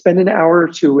 spend an hour or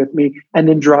 2 with me, and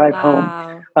then drive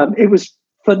home. It was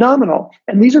phenomenal.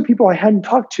 And these are people I hadn't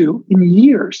talked to in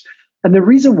years. And the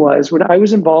reason was, when I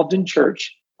was involved in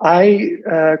church,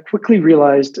 I quickly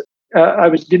realized I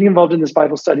was getting involved in this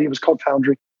Bible study. It was called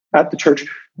Foundry at the church.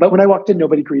 But when I walked in,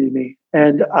 nobody greeted me.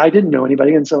 And I didn't know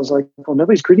anybody. And so I was like, well,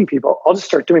 nobody's greeting people. I'll just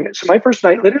start doing it. So my first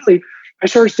night, literally, I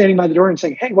started standing by the door and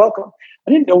saying, hey, welcome.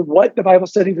 I didn't know what the Bible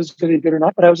study was going to be good or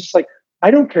not, but I was just like,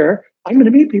 I don't care. I'm going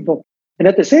to meet people. And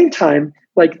at the same time,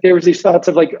 like, there was these thoughts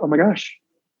of like, oh my gosh,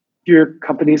 your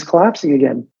company's collapsing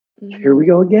again. Mm-hmm. Here we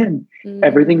go again. Mm-hmm.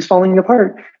 Everything's falling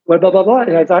apart. Blah, blah, blah, blah.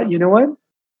 And I thought, you know what? I'm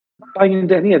not buying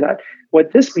into any of that.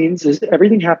 What this means is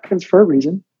everything happens for a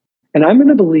reason. And I'm going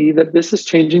to believe that this is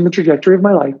changing the trajectory of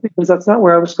my life, because that's not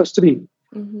where I was supposed to be.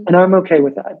 Mm-hmm. And I'm okay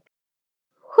with that.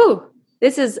 Whew.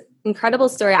 This is incredible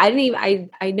story.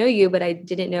 I know you, but I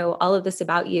didn't know all of this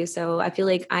about you. So I feel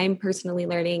like I'm personally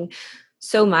learning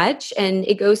so much. And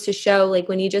it goes to show, like,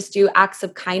 when you just do acts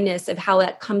of kindness, of how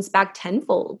that comes back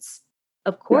tenfold.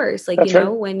 Of course, like, you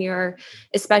know, right.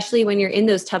 Especially when you're in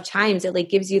those tough times, it like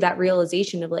gives you that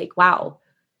realization of like, wow,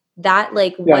 that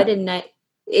like what a night.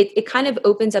 It kind of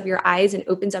opens up your eyes and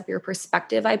opens up your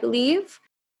perspective, I believe.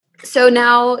 So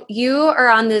now you are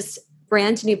on this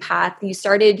brand new path. You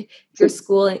started your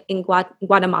school in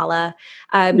Guatemala.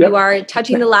 You are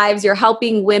touching the lives. You're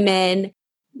helping women.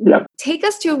 Yep. Take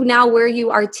us to now where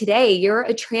you are today. You're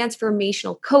a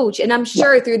transformational coach. And I'm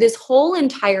sure through this whole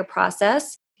entire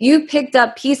process, you picked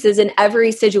up pieces in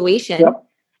every situation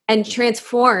and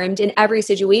transformed in every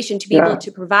situation to be able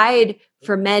to provide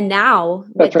for men now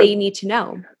what they need to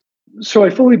know. So I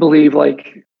fully believe,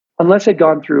 like, unless I'd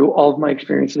gone through all of my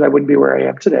experiences, I wouldn't be where I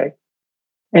am today.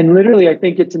 And literally, I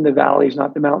think it's in the valleys,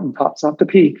 not the mountaintops, not the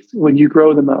peaks, when you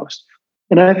grow the most.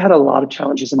 And I've had a lot of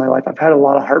challenges in my life. I've had a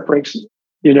lot of heartbreaks.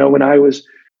 You know, when I was,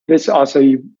 this also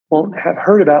you won't have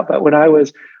heard about, but when I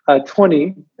was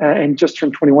 20 and just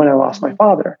turned 21, I lost my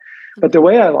father. But the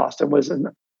way I lost him was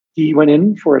he went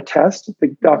in for a test.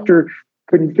 The doctor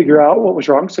couldn't figure out what was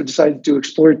wrong, so decided to do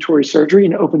exploratory surgery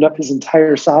and opened up his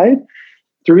entire side.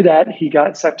 Through that, he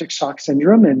got septic shock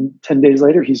syndrome, and 10 days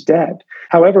later, he's dead.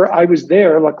 However, I was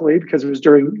there, luckily, because it was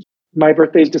during my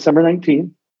birthday is December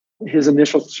 19th. His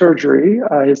initial surgery,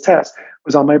 his test,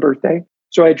 was on my birthday.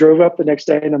 So I drove up the next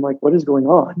day, and I'm like, what is going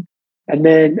on? And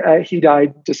then he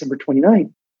died December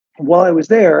 29th. And while I was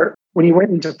there, when he went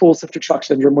into full septic shock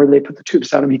syndrome, where they put the tubes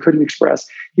down him, he couldn't express.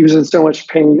 He was in so much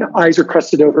pain. Eyes are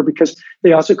crusted over, because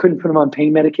they also couldn't put him on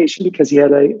pain medication because he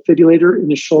had a fibrillator in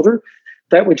his shoulder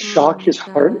that would shock his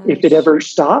heart if it ever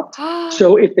stopped.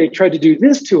 So if they tried to do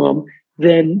this to him,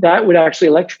 then that would actually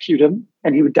electrocute him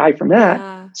and he would die from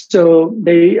that. So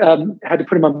they had to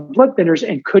put him on blood thinners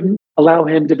and couldn't allow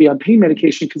him to be on pain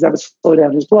medication because that would slow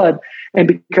down his blood. And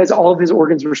because all of his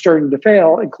organs were starting to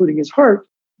fail, including his heart,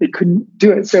 they couldn't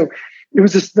do it. So it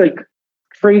was this like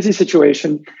crazy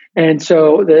situation. And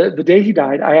so the day he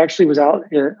died, I actually was out.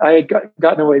 I had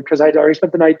gotten away because I had already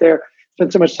spent the night there,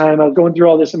 spent so much time. I was going through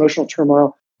all this emotional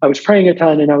turmoil. I was praying a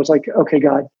ton, and I was like, okay,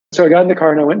 God. So I got in the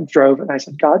car and I went and drove, and I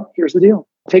said, God, here's the deal.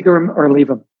 Take him or leave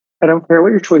him. I don't care what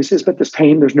your choice is, but this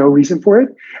pain, there's no reason for it.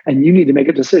 And you need to make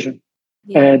a decision.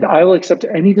 Yeah. And I will accept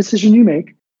any decision you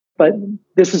make, but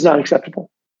this is not acceptable.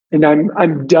 And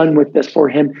I'm done with this for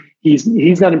him. He's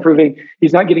not improving.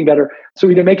 He's not getting better. So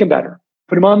either make him better,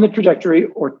 put him on the trajectory,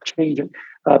 or change it,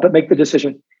 but make the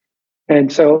decision.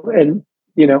 And so,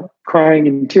 crying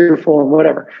and tearful and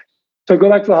whatever. So I go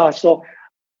back to the hospital.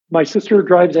 My sister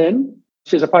drives in.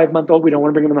 She has a 5-month-old. We don't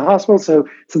want to bring him in the hospital. So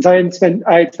since I had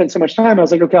spent so much time, I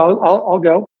was like, okay, I'll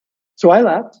go. So I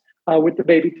left with the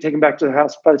baby to take him back to the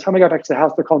house. By the time I got back to the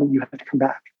house, they're calling me, you have to come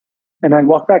back. And I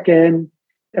walked back in.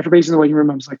 Everybody's in the waiting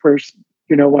room. I was like,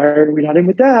 why are we not in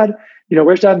with dad?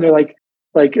 Where's dad? And they're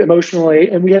like emotionally,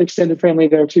 and we had extended family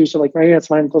there too. So like my aunts,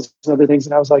 my uncles, and other things.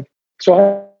 And I was like,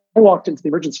 so I walked into the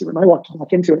emergency room. I walked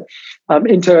back into it,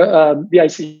 into the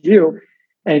ICU.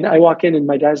 And I walk in and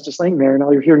my dad's just laying there and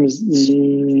all you're hearing is,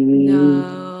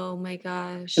 no, my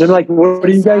gosh. And I'm like, what are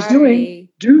you guys doing?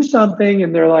 Do something.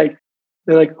 And they're like,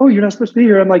 oh, you're not supposed to be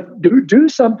here. I'm like, do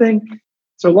something.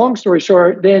 So long story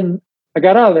short, then I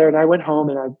got out of there and I went home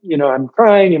and I'm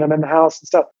crying and I'm in the house and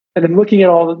stuff. And then looking at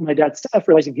all of my dad's stuff,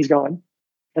 realizing he's gone.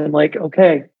 And I'm like,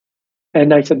 okay.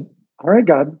 And I said, all right,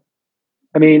 God,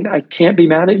 I can't be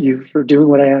mad at you for doing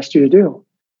what I asked you to do.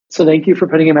 So thank you for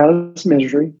putting him out of this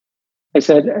misery. I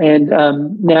said, and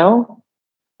now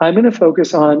I'm going to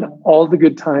focus on all the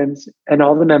good times and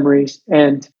all the memories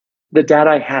and the dad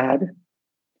I had,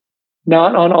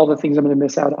 not on all the things I'm going to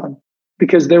miss out on,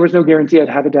 because there was no guarantee I'd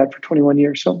have a dad for 21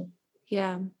 years. So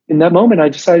yeah, in that moment, I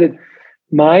decided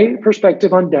my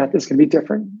perspective on death is going to be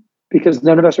different because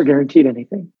none of us are guaranteed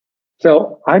anything.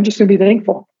 So I'm just going to be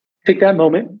thankful. Take that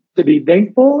moment to be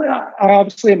thankful. I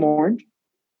obviously am mourned.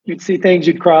 You'd see things,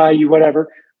 you'd cry, you whatever.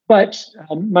 But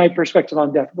my perspective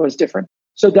on death was different.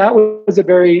 So that was a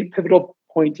very pivotal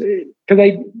point because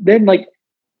I then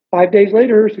 5 days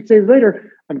later, 6 days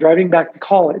later, I'm driving back to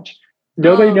college.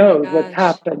 Nobody knows what's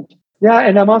happened. Yeah.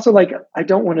 And I'm also like, I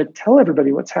don't want to tell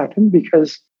everybody what's happened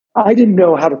because I didn't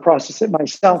know how to process it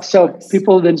myself. So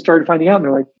people then started finding out and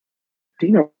they're like,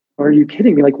 Dino, are you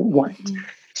kidding me? Like what? Mm-hmm.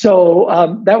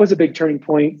 So that was a big turning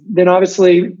point. Then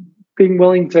obviously being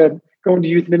willing to go into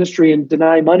youth ministry and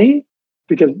deny money,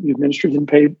 because youth ministry didn't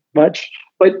pay much,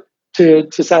 but to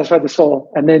satisfy the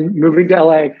soul, and then moving to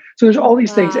LA. So there's all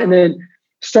these things, and then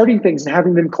starting things and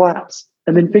having them collapse,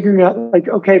 and then figuring out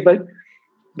okay,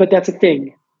 but that's a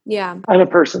thing. Yeah. I'm a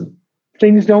person.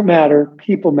 Things don't matter.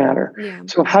 People matter. Yeah.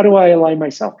 So how do I align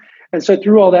myself? And so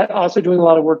through all that, also doing a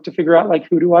lot of work to figure out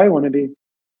who do I want to be?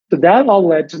 So that all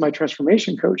led to my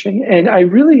transformation coaching. And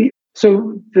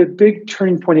so the big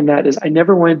turning point in that is I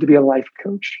never wanted to be a life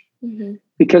coach. Mm-hmm.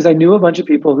 Because I knew a bunch of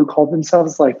people who called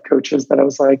themselves life coaches that I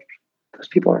was like, those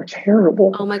people are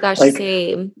terrible. Oh my gosh,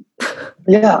 same.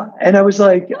 Yeah. And I was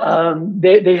like,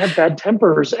 they have bad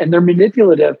tempers and they're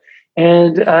manipulative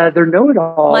and they're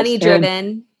know-it-alls. Money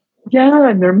driven.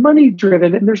 And they're money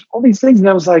driven and there's all these things. And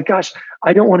I was like, gosh,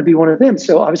 I don't want to be one of them.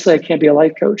 So obviously I can't be a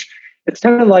life coach. It's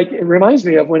kind of like, it reminds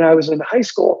me of when I was in high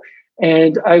school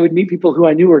and I would meet people who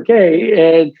I knew were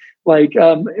gay and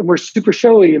were super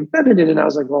showy and feminine. And I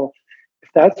was like, well,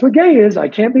 that's what gay is. I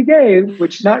can't be gay,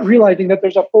 which not realizing that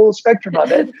there's a full spectrum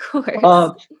of it. Of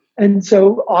course. And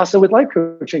so also with life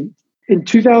coaching in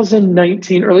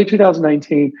 2019, early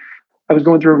 2019, I was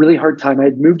going through a really hard time. I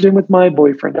had moved in with my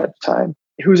boyfriend at the time,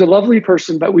 who was a lovely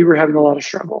person, but we were having a lot of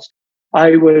struggles.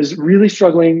 I was really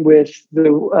struggling with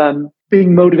the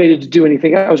being motivated to do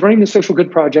anything. I was running the Social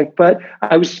Good Project, but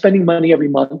I was spending money every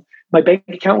month. My bank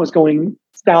account was going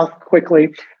south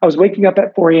quickly. I was waking up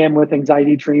at 4 a.m. with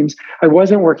anxiety dreams. I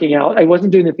wasn't working out. I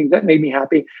wasn't doing the things that made me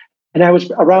happy. And I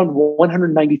was around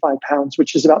 195 pounds,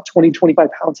 which is about 25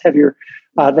 pounds heavier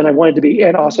than I wanted to be.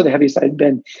 And also the heaviest I'd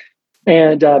been.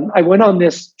 And I went on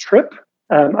this trip,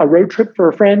 a road trip for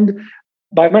a friend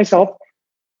by myself,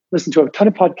 listened to a ton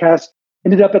of podcasts,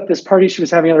 ended up at this party she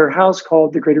was having at her house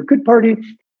called the Greater Good Party.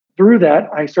 Through that,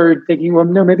 I started thinking, well,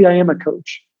 no, maybe I am a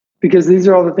coach. Because these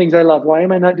are all the things I love. Why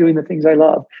am I not doing the things I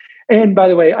love? And by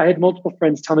the way, I had multiple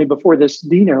friends tell me before this,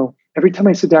 Dino, every time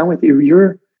I sit down with you,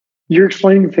 you're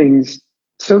explaining things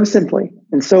so simply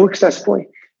and so accessibly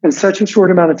in such a short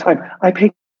amount of time. I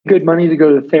pay good money to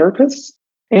go to therapists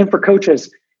and for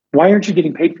coaches. why aren't you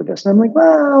getting paid for this? And I'm like,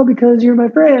 well, because you're my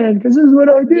friend, because this is what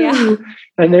I do. Yeah.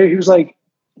 And he was like,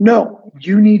 no,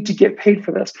 you need to get paid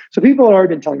for this. So people had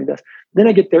already been telling me this. Then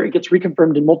I get there, it gets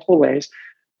reconfirmed in multiple ways.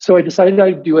 So I decided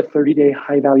I'd do a 30-day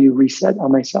high value reset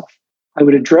on myself. I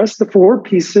would address the 4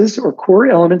 pieces or core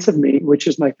elements of me, which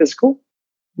is my physical,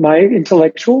 my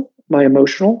intellectual, my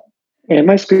emotional, and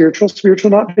my spiritual. Spiritual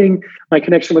not being my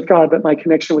connection with God, but my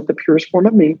connection with the purest form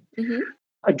of me. Mm-hmm.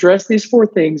 Address these 4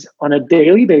 things on a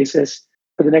daily basis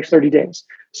for the next 30 days.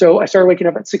 So I started waking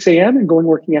up at 6 a.m. and going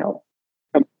working out.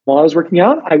 While I was working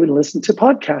out, I would listen to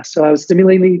podcasts. So I was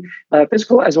stimulating the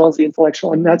physical as well as the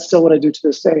intellectual. And that's still what I do to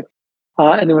this day.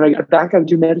 And then when I got back, I would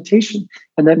do meditation.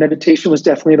 And that meditation was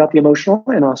definitely about the emotional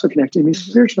and also connecting me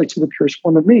spiritually to the purest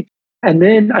form of me. And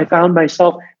then I found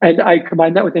myself, and I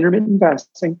combined that with intermittent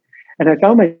fasting. And I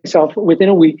found myself within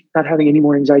a week not having any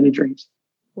more anxiety dreams.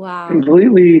 Wow.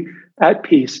 Completely at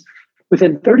peace.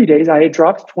 Within 30 days, I had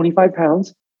dropped 25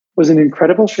 pounds, was in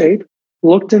incredible shape,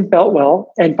 looked and felt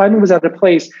well, and finally was at a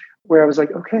place where I was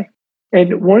like, okay.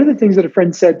 And one of the things that a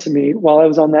friend said to me while I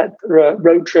was on that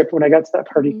road trip when I got to that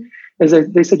party is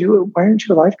that they said, why aren't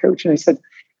you a life coach? And I said,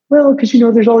 well, because,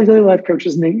 there's all these other life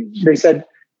coaches. And they said,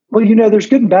 well, there's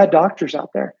good and bad doctors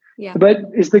out there. Yeah. But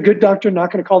is the good doctor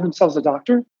not going to call themselves a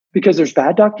doctor because there's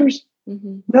bad doctors?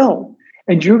 Mm-hmm. No.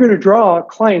 And you're going to draw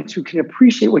clients who can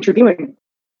appreciate what you're doing.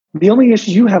 The only issue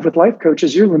you have with life coach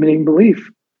is your limiting belief.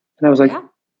 And I was like,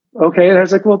 okay. And I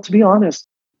was like, well, to be honest,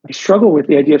 I struggle with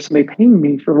the idea of somebody paying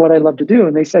me for what I love to do.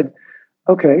 And they said,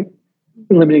 okay,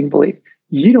 limiting belief.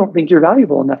 You don't think you're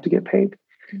valuable enough to get paid.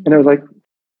 And I was like,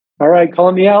 all right,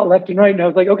 calling me out left and right. And I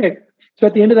was like, okay. So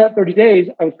at the end of that 30 days,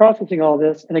 I was processing all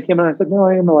this. And I came out and I said, no,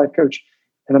 I am a life coach.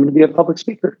 And I'm going to be a public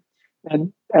speaker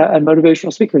and a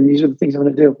motivational speaker. And these are the things I'm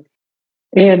going to do.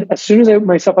 And as soon as I opened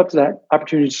myself up to that,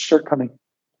 opportunities start coming.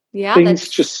 Yeah, Things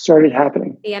just started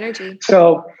happening. The energy.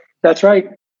 So that's right.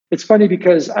 It's funny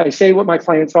because I say what my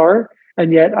clients are,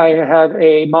 and yet I have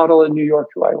a model in New York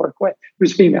who I work with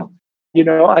who's female.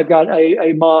 I've got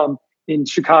a mom in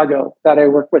Chicago that I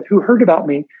work with who heard about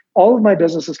me. All of my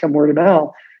businesses come word of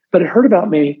mouth, but it heard about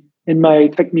me in my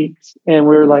techniques. And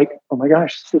we were like, oh my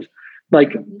gosh, this is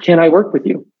like, can I work with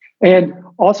you? And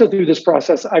also through this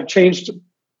process, I've changed.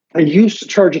 I used to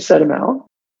charge a set amount.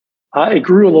 It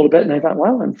grew a little bit, and I thought,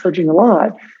 wow, I'm charging a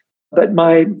lot. But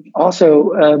my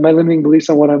limiting beliefs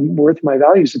on what I'm worth, my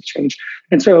values have changed.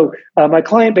 And so my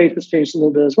client base has changed a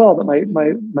little bit as well, but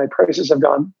my prices have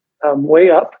gone way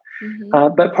up.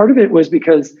 Mm-hmm. But part of it was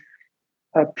because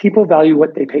people value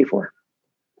what they pay for.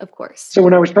 Of course. So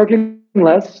when I was charging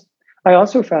less, I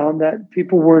also found that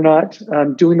people were not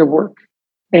doing the work.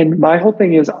 And my whole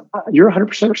thing is you're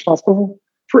 100% responsible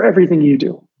for everything you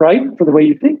do, right? For the way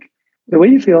you think, the way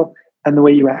you feel, and the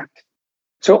way you act.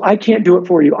 So I can't do it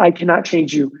for you. I cannot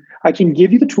change you. I can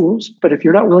give you the tools, but if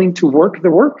you're not willing to work the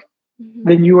work,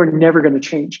 then you are never going to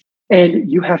change.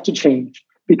 And you have to change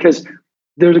because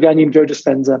there's a guy named Joe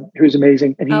Dispenza who's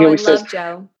amazing. And he always says,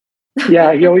 Joe.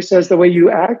 yeah, he always says the way you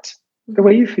act, the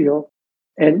way you feel,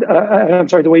 and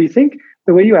the way you think,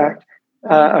 the way you act,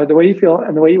 the way you feel,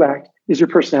 and the way you act is your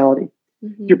personality.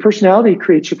 Mm-hmm. Your personality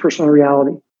creates your personal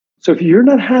reality. So if you're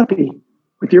not happy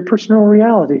with your personal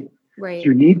reality, right,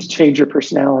 you need to change your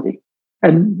personality.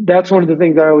 And that's one of the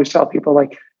things I always tell people,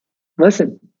 like,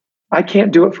 listen, I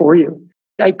can't do it for you.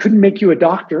 I couldn't make you a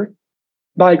doctor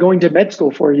by going to med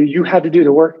school for you. You had to do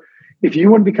the work. If you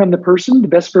want to become the person, the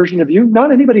best version of you,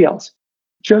 not anybody else,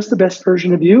 just the best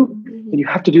version of you, and you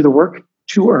have to do the work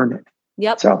to earn it.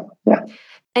 Yep. So, yeah.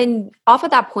 And off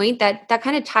of that point, that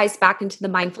kind of ties back into the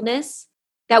mindfulness,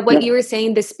 that what you were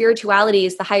saying, the spirituality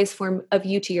is the highest form of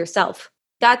you to yourself.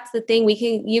 That's the thing.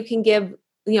 You can give,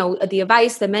 the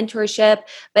advice, the mentorship,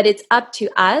 but it's up to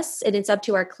us and it's up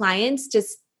to our clients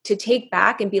just to take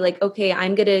back and be like, okay,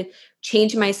 I'm going to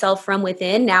change myself from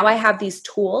within. Now I have these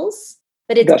tools,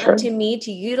 but it's up to me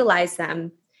to utilize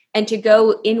them and to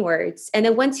go inwards. And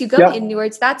then once you go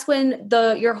inwards, that's when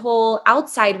your whole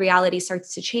outside reality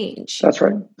starts to change. That's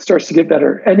right. It starts to get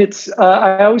better. And it's,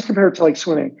 I always compare it to like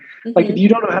swimming. Mm-hmm. Like if you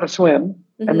don't know how to swim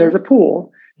and there's a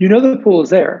pool, the pool is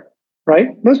there, right?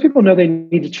 Most people know they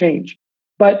need to change,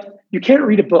 but you can't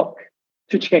read a book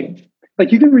to change.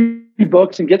 Like you can read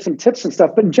books and get some tips and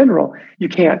stuff, but in general, you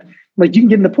can't. Like you can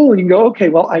get in the pool and you can go, okay,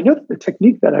 well, I know that the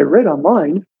technique that I read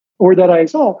online or that I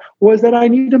saw was that I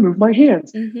need to move my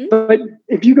hands. Mm-hmm. But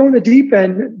if you go in the deep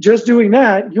end just doing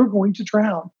that, you're going to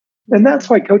drown. And that's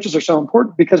why coaches are so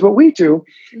important, because what we do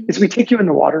is we take you in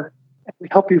the water and we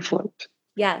help you float.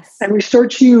 Yes. And we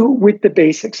start you with the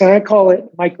basics. And I call it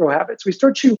micro habits. We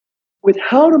start you with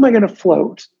how am I going to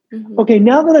float? Mm-hmm. Okay,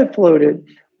 now that I've floated,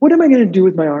 what am I going to do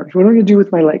with my arms? What am I going to do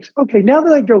with my legs? Okay, now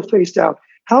that I go face down,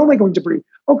 how am I going to breathe?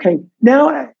 Okay,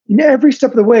 now every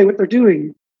step of the way, what they're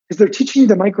doing is they're teaching you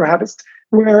the micro habits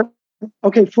where,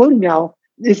 okay, floating now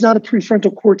is not a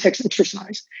prefrontal cortex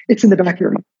exercise. It's in the back of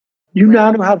your mind. You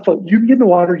now know how to float. You can get in the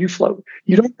water, you float.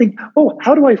 You don't think, oh,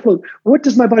 how do I float? What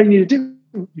does my body need to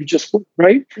do? You just float,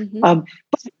 right? But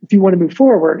if you want to move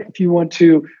forward, if you want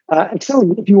to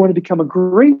accelerate, if you want to become a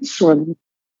great swimmer,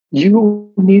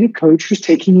 you need a coach who's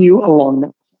taking you along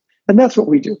that. And that's what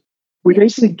we do. We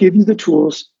basically give you the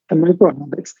tools, the micro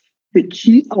habits, the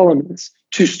key elements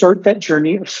to start that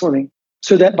journey of swimming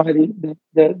so that by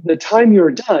the time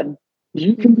you're done,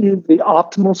 you can be the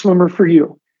optimal swimmer for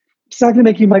you. It's not going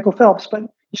to make you Michael Phelps, but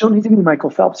you don't need to be Michael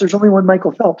Phelps. There's only one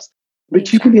Michael Phelps.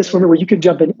 But you can be a swimmer where you can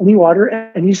jump in any water,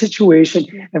 any situation,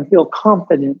 and feel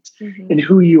confident in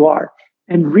who you are.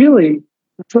 And really,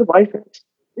 that's what life is.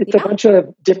 It's a bunch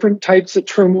of different types of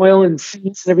turmoil and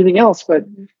seas and everything else. But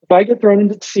if I get thrown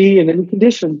into the sea in any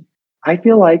condition, I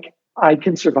feel like I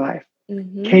can survive.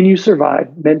 Can you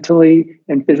survive mentally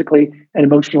and physically and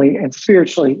emotionally and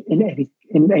spiritually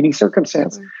in any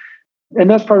circumstance? And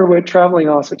that's part of what traveling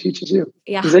also teaches you,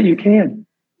 is that you can.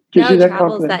 Gives you that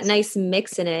travel's confidence. That nice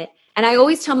mix in it. And I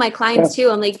always tell my clients too,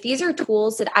 I'm like, these are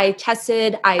tools that I've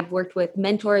tested. I've worked with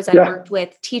mentors. I've worked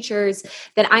with teachers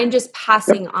that I'm just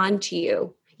passing on to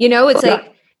you. You know, it's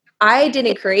like, I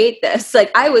didn't create this.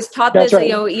 Like I was taught this, right.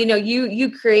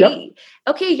 you create,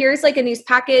 okay, here's like a news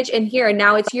package and here, and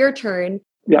now it's your turn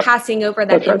passing over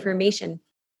that information.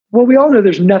 Well, we all know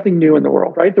there's nothing new in the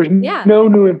world, right? There's no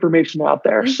new information out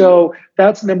there. So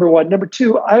that's number one. Number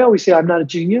two, I always say I'm not a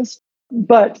genius,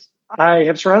 but I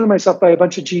have surrounded myself by a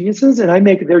bunch of geniuses and I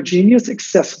make their genius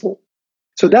accessible.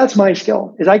 So that's my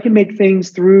skill, is I can make things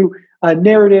through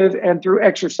narrative and through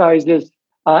exercises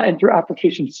and through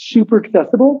applications super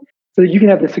accessible so that you can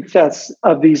have the success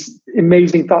of these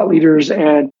amazing thought leaders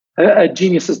and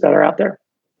geniuses that are out there.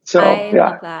 So I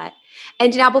love that.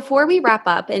 And now before we wrap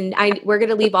up, and we're going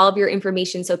to leave all of your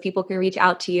information so people can reach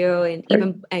out to you and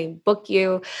even book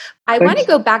you. I want to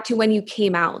go back to when you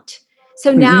came out.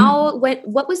 So now,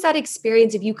 what was that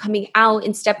experience of you coming out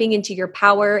and stepping into your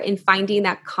power and finding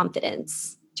that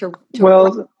confidence to it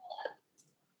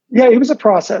was a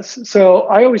process. So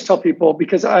I always tell people,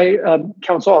 because I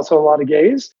counsel also a lot of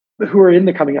gays who are in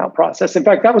the coming out process. In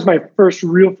fact, that was my first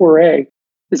real foray.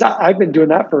 I've been doing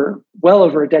that for well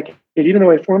over a decade. Even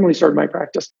though I formally started my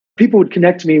practice, people would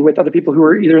connect me with other people who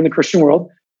were either in the Christian world,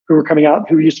 who were coming out,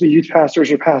 who used to be youth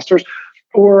pastors or pastors,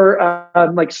 or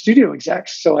like studio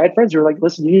execs. So I had friends who were like,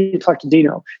 listen, you need to talk to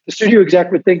Dino. The studio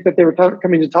exec would think that they were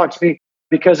coming to talk to me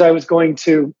because I was going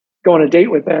to go on a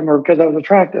date with them or because I was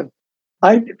attractive.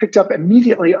 I picked up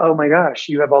immediately, oh my gosh,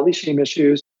 you have all these shame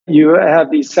issues. You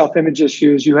have these self-image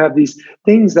issues. You have these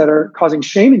things that are causing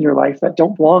shame in your life that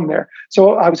don't belong there.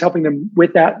 So I was helping them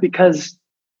with that because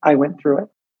I went through it.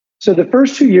 So the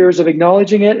first 2 years of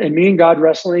acknowledging it and me and God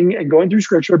wrestling and going through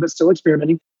scripture, but still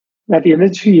experimenting. At the end of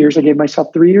the 2 years, I gave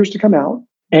myself 3 years to come out.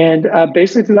 And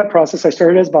basically through that process, I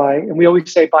started as bi. And we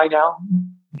always say bi now,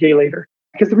 gay later.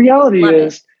 Because the reality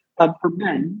is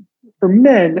for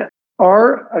men,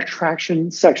 our attraction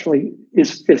sexually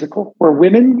is physical. Where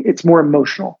women, it's more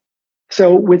emotional.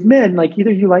 So with men, like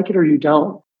either you like it or you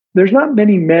don't. There's not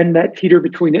many men that teeter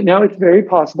between it. Now it's very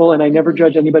possible, and I never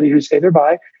judge anybody who say they're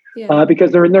bi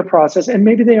because they're in their process, and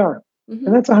maybe they are.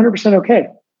 And that's 100% okay.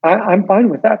 I'm fine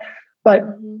with that. But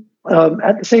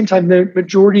at the same time, the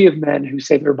majority of men who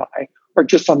say they're bi are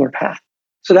just on their path.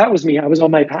 So that was me. I was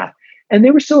on my path. And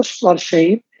there was still a lot of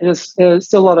shame and still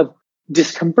a lot of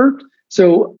discomfort.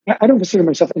 So I don't consider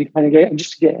myself any kind of gay. I'm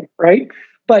just gay, right?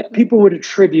 But people would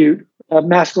attribute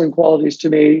masculine qualities to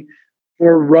me,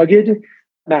 or rugged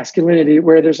masculinity,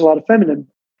 where there's a lot of feminine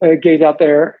gays out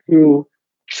there who are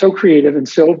so creative and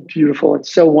so beautiful and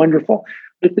so wonderful.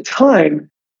 But at the time,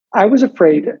 I was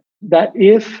afraid that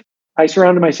if I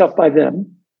surrounded myself by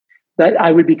them, that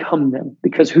I would become them,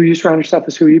 because who you surround yourself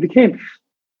is who you became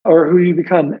or who you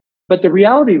become. But the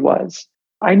reality was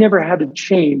I never had to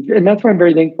change. And that's why I'm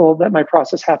very thankful that my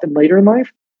process happened later in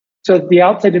life. So the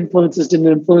outside influences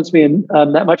didn't influence me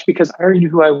that much, because I already knew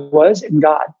who I was in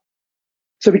God.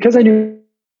 So because I knew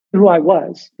who I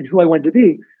was and who I wanted to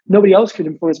be, nobody else could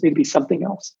influence me to be something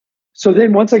else. So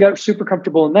then once I got super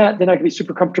comfortable in that, then I could be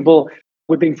super comfortable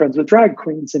with being friends with drag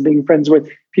queens and being friends with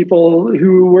people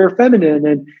who were feminine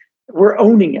and were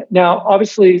owning it. Now,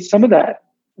 obviously,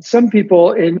 some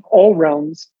people in all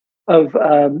realms of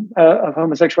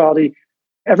homosexuality,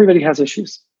 everybody has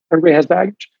issues. Everybody has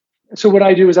baggage. So what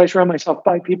I do is I surround myself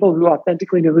by people who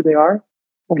authentically know who they are,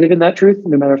 live in that truth,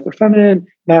 no matter if they're feminine,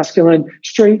 masculine,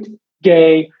 straight,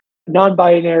 gay,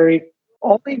 non-binary.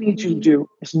 All they need you to do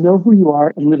is know who you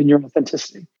are and live in your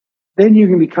authenticity. Then you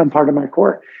can become part of my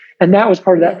core. And that was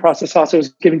part of that process also, is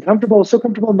getting comfortable, so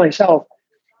comfortable in myself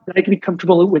that I can be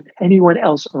comfortable with anyone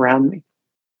else around me.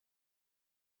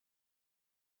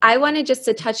 I wanted just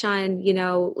to touch on,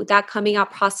 that coming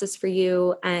out process for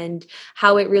you and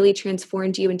how it really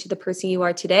transformed you into the person you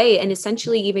are today, and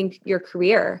essentially even your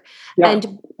career. Yeah.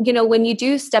 And, when you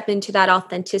do step into that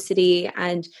authenticity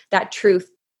and that truth,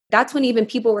 that's when even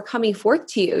people were coming forth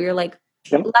to you. You're like,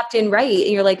 left and right.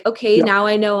 And you're like, okay, now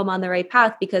I know I'm on the right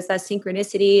path, because that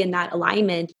synchronicity and that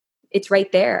alignment, it's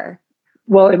right there.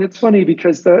 Well, and it's funny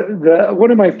because the one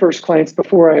of my first clients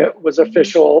before I was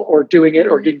official or doing it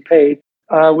or getting paid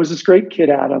was this great kid,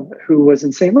 Adam, who was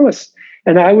in St. Louis.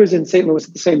 And I was in St. Louis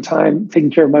at the same time, taking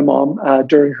care of my mom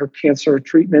during her cancer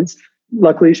treatments.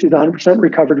 Luckily, she's 100%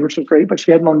 recovered, which was great, but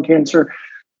she had lung cancer.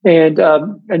 And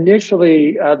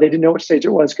initially, they didn't know what stage it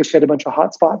was because she had a bunch of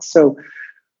hot spots. So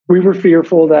we were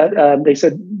fearful that they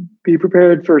said, be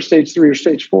prepared for stage 3 or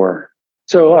stage 4.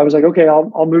 So I was like, okay,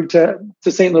 I'll move to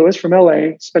St. Louis from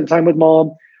LA, spend time with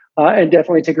mom, and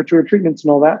definitely take her to her treatments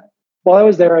and all that. While I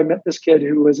was there, I met this kid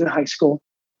who was in high school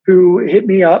who hit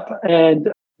me up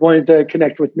and wanted to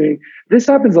connect with me. This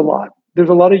happens a lot. There's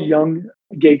a lot of young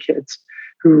gay kids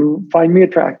who find me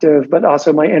attractive, but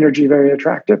also my energy very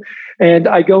attractive. And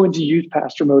I go into youth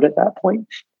pastor mode at that point.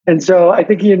 And so I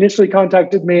think he initially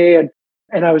contacted me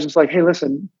and I was just like, hey,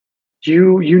 listen,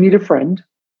 you need a friend.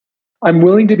 I'm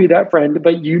willing to be that friend,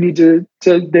 but you need to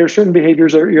there are certain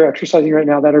behaviors that you're exercising right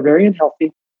now that are very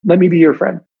unhealthy. Let me be your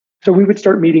friend. So we would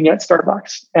start meeting at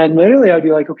Starbucks. And literally I'd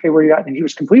be like, okay, where are you at? And he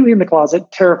was completely in the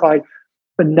closet, terrified,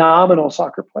 phenomenal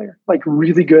soccer player, like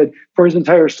really good for his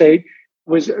entire state,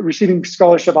 was receiving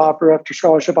scholarship offer after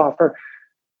scholarship offer.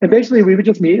 And basically we would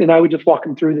just meet and I would just walk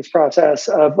him through this process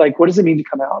of like, what does it mean to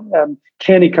come out?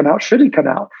 Can he come out? Should he come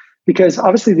out? Because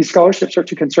obviously these scholarships are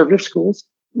to conservative schools.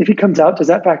 If he comes out, does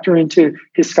that factor into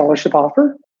his scholarship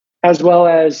offer? As well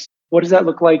as what does that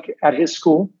look like at his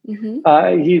school?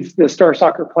 Mm-hmm. He's the star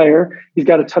soccer player. He's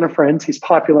got a ton of friends. He's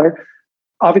popular.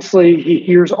 Obviously, he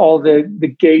hears all the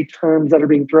gay terms that are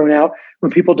being thrown out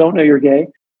when people don't know you're gay.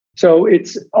 So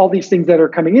it's all these things that are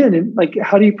coming in. And like,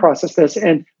 how do you process this?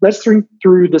 And let's think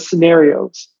through the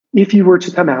scenarios. If you were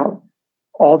to come out,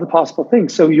 all the possible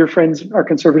things. So your friends are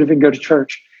conservative and go to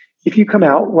church. If you come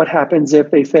out, what happens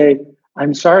if they say,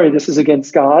 I'm sorry, this is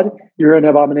against God. You're an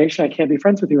abomination. I can't be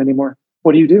friends with you anymore.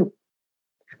 What do you do?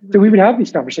 So we would have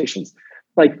these conversations.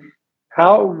 Like,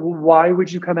 why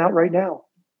would you come out right now?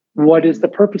 What is the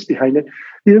purpose behind it?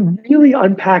 Really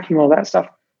unpacking all that stuff.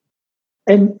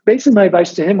 And basically my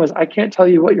advice to him was, I can't tell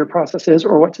you what your process is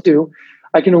or what to do.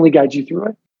 I can only guide you through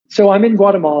it. So I'm in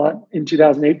Guatemala in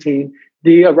 2018.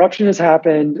 The eruption has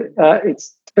happened.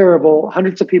 It's terrible.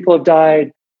 Hundreds of people have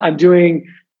died. I'm doing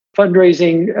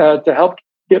fundraising to help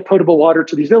get potable water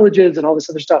to these villages and all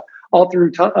this other stuff, all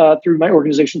through my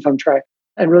organization, Tongue Track,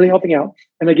 and really helping out.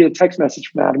 And I get a text message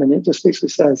from Adam, and it just basically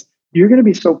says, you're going to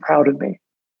be so proud of me.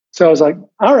 So I was like,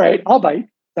 all right, I'll bite.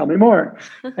 Tell me more.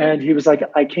 And he was like,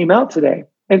 I came out today.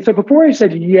 And so before I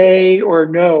said yay or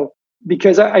no,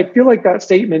 because I feel like that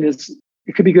statement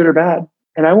it could be good or bad.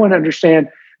 And I want to understand,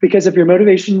 because if your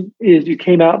motivation is you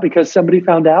came out because somebody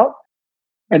found out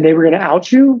and they were going to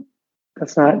out you,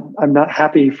 I'm not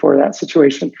happy for that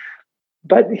situation.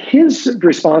 But his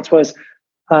response was,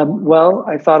 well,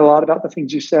 I thought a lot about the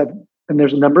things you said. And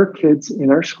there's a number of kids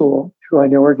in our school who I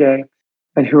know are gay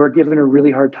and who are given a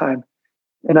really hard time.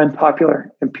 And I'm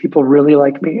popular and people really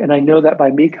like me. And I know that by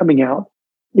me coming out,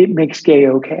 it makes gay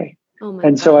okay.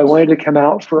 And so I wanted to come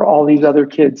out for all these other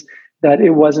kids that it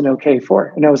wasn't okay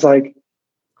for. And I was like,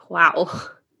 wow.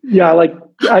 Yeah, like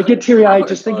I get teary-eyed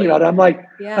just thinking about it. I'm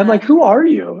like, who are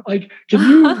you? Like,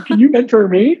 can you mentor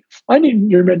me? I need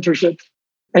your mentorship.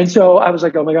 And so I was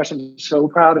like, oh my gosh, I'm so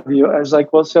proud of you. I was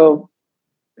like, well, so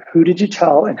who did you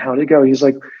tell and how did it go? He's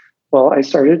like, well, I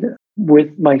started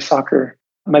with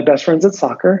my best friends at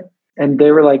soccer, and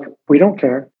they were like, we don't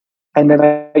care. And then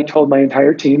I told my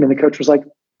entire team, and the coach was like,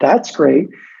 that's great.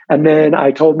 And then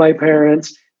I told my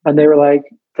parents, and they were like,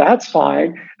 that's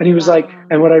fine. And he was like,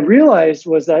 and what I realized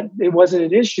was that it wasn't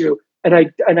an issue. And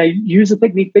I used the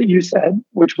technique that you said,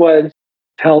 which was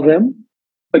tell them,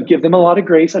 but give them a lot of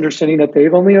grace, understanding that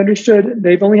they've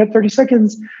only had 30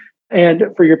 seconds. And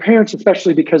for your parents,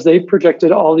 especially because they've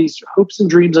projected all these hopes and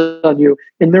dreams on you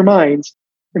in their minds.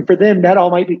 And for them, that all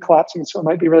might be collapsing. So it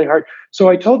might be really hard. So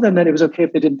I told them that it was okay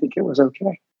if they didn't think it was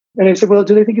okay. And I said, well,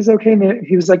 do they think it's okay? And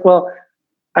he was like, well,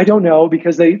 I don't know,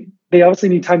 because they obviously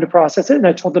need time to process it. And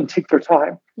I told them take their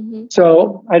time. Mm-hmm.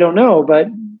 So I don't know, but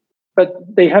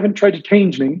they haven't tried to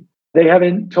change me. They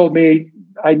haven't told me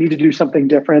I need to do something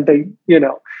different.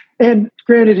 And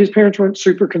granted, his parents weren't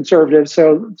super conservative,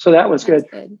 so that was good.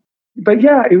 But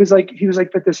yeah, he was like,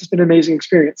 but this has been an amazing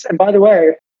experience. And by the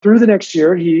way, through the next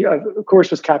year, he of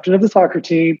course was captain of the soccer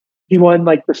team. He won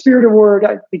like the Spirit Award.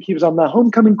 I think he was on the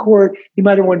homecoming court. He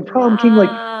might have won prom king. Like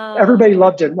everybody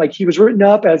loved him. Like he was written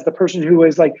up as the person who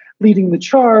was like leading the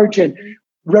charge and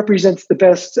represents the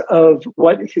best of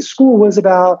what his school was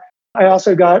about. I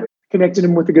also got connected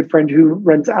him with a good friend who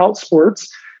runs Outsports.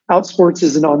 Outsports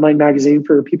is an online magazine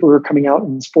for people who are coming out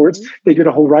in sports. They did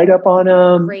a whole write-up on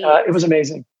him. It was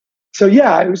amazing. So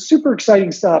yeah, it was super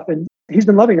exciting stuff. And he's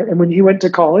been loving it. And when he went to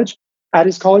college, at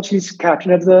his college, he's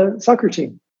captain of the soccer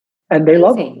team. And they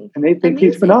love him and they think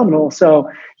he's phenomenal. So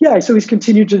yeah, so he's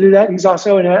continued to do that. He's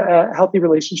also in a healthy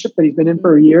relationship that he's been in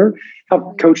for a year,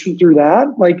 helped coach him through that.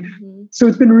 So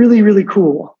it's been really, really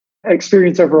cool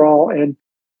experience overall. And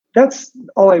that's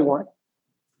all I want.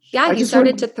 Yeah, he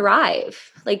started to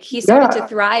thrive. Like he started to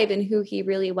thrive in who he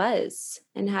really was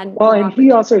and had. Well, and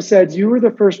he also said, you were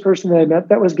the first person that I met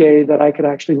that was gay that I could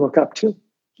actually look up to.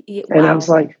 Wow. And I was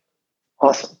like,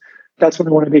 awesome. That's what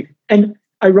I want to be. And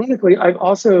ironically, I've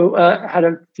also had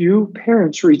a few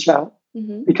parents reach out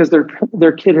because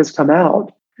their kid has come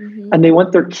out and they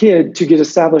want their kid to get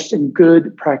established in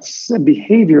good practices and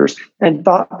behaviors and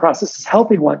thought processes,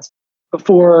 healthy ones,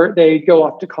 before they go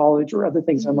off to college or other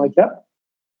things. I'm like, yeah,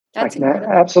 that's I can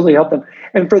absolutely help them.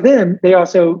 And for them, they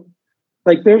also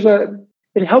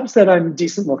it helps that I'm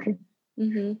decent looking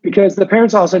because the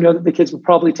parents also know that the kids will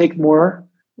probably take more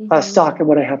stock in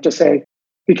what I have to say,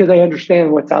 because I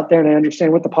understand what's out there and I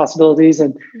understand what the possibilities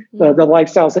and the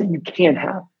lifestyles that you can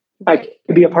have. I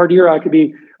could be a partier, I could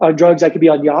be on drugs, I could be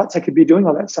on yachts, I could be doing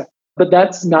all that stuff, but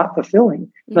that's not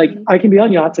fulfilling. Like I can be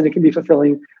on yachts and it can be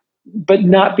fulfilling, but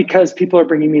not because people are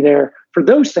bringing me there for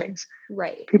those things.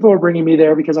 Right. People are bringing me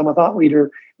there because I'm a thought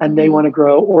leader and they want to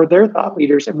grow, or they're thought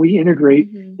leaders, and we integrate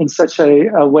in such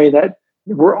a way that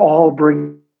we're all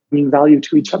bringing value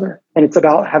to each other. And it's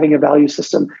about having a value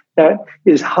system that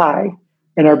is high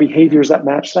and our behaviors that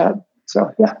match that.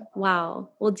 So, yeah. Wow.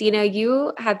 Well, Dino,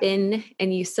 you have been,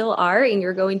 and you still are, and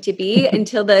you're going to be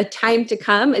until the time to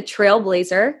come, a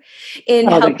trailblazer in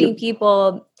helping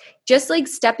people just like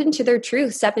step into their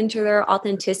truth, step into their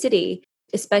authenticity,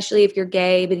 especially if you're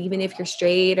gay, but even if you're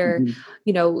straight or,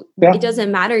 it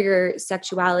doesn't matter your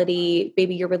sexuality,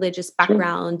 maybe your religious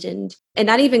background. Sure. And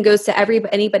that even goes to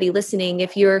anybody listening.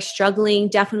 If you're struggling,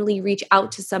 definitely reach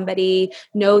out to somebody.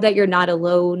 Know that you're not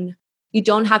alone. You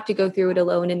don't have to go through it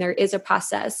alone. And there is a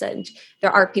process and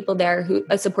there are people there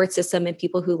a support system and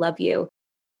people who love you.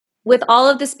 With all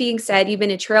of this being said, you've been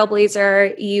a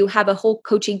trailblazer. You have a whole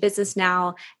coaching business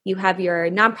now. You have your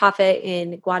nonprofit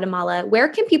in Guatemala. Where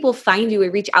can people find you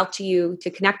and reach out to you to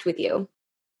connect with you?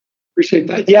 Appreciate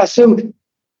that. Yeah. So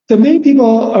the main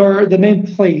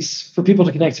place for people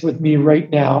to connect with me right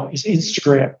now is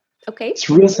Instagram. Okay. It's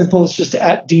real simple. It's just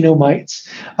at Dino Mites.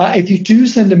 If you do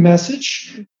send a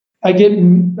message, I get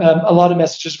a lot of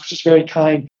messages, which is very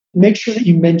kind. Make sure that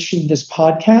you mention this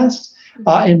podcast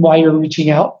and why you're reaching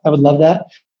out. I would love that.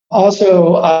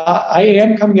 Also, I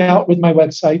am coming out with my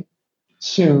website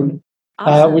soon,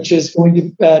 which is going to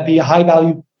be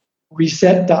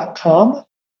highvaluereset.com.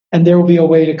 And there will be a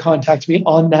way to contact me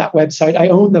on that website. I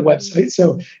own the website,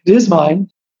 so it is mine.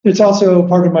 It's also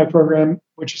part of my program,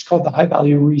 which is called the High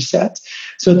Value Reset.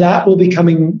 So that will be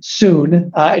coming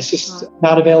soon. It's just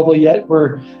not available yet.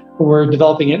 We're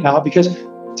developing it now because,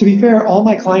 to be fair, all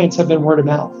my clients have been word of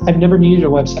mouth. I've never needed a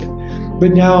website.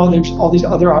 But now there's all these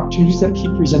other opportunities that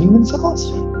keep presenting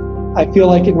themselves. I feel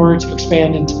like in order to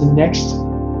expand into the next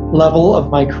level of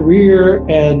my career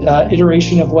and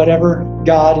iteration of whatever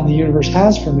God and the universe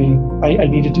has for me, I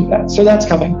need to do that. So that's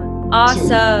coming.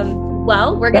 Awesome.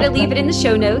 Well, we're going to leave it in the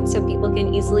show notes so people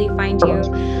can easily find you.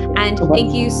 And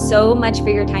thank you so much for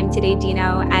your time today,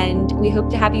 Dino. And we hope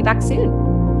to have you back soon.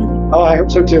 Oh, I hope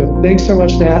so too. Thanks so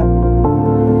much, Nat.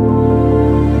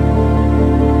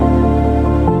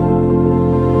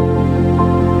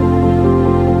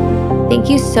 Thank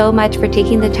you so much for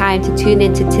taking the time to tune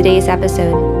into today's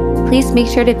episode. Please make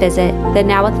sure to visit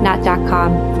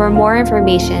thenowwithnat.com for more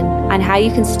information on how you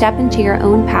can step into your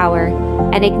own power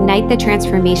and ignite the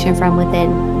transformation from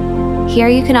within. Here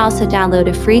you can also download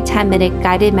a free 10-minute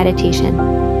guided meditation.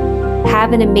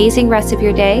 Have an amazing rest of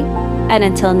your day, and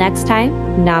until next time,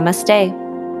 namaste.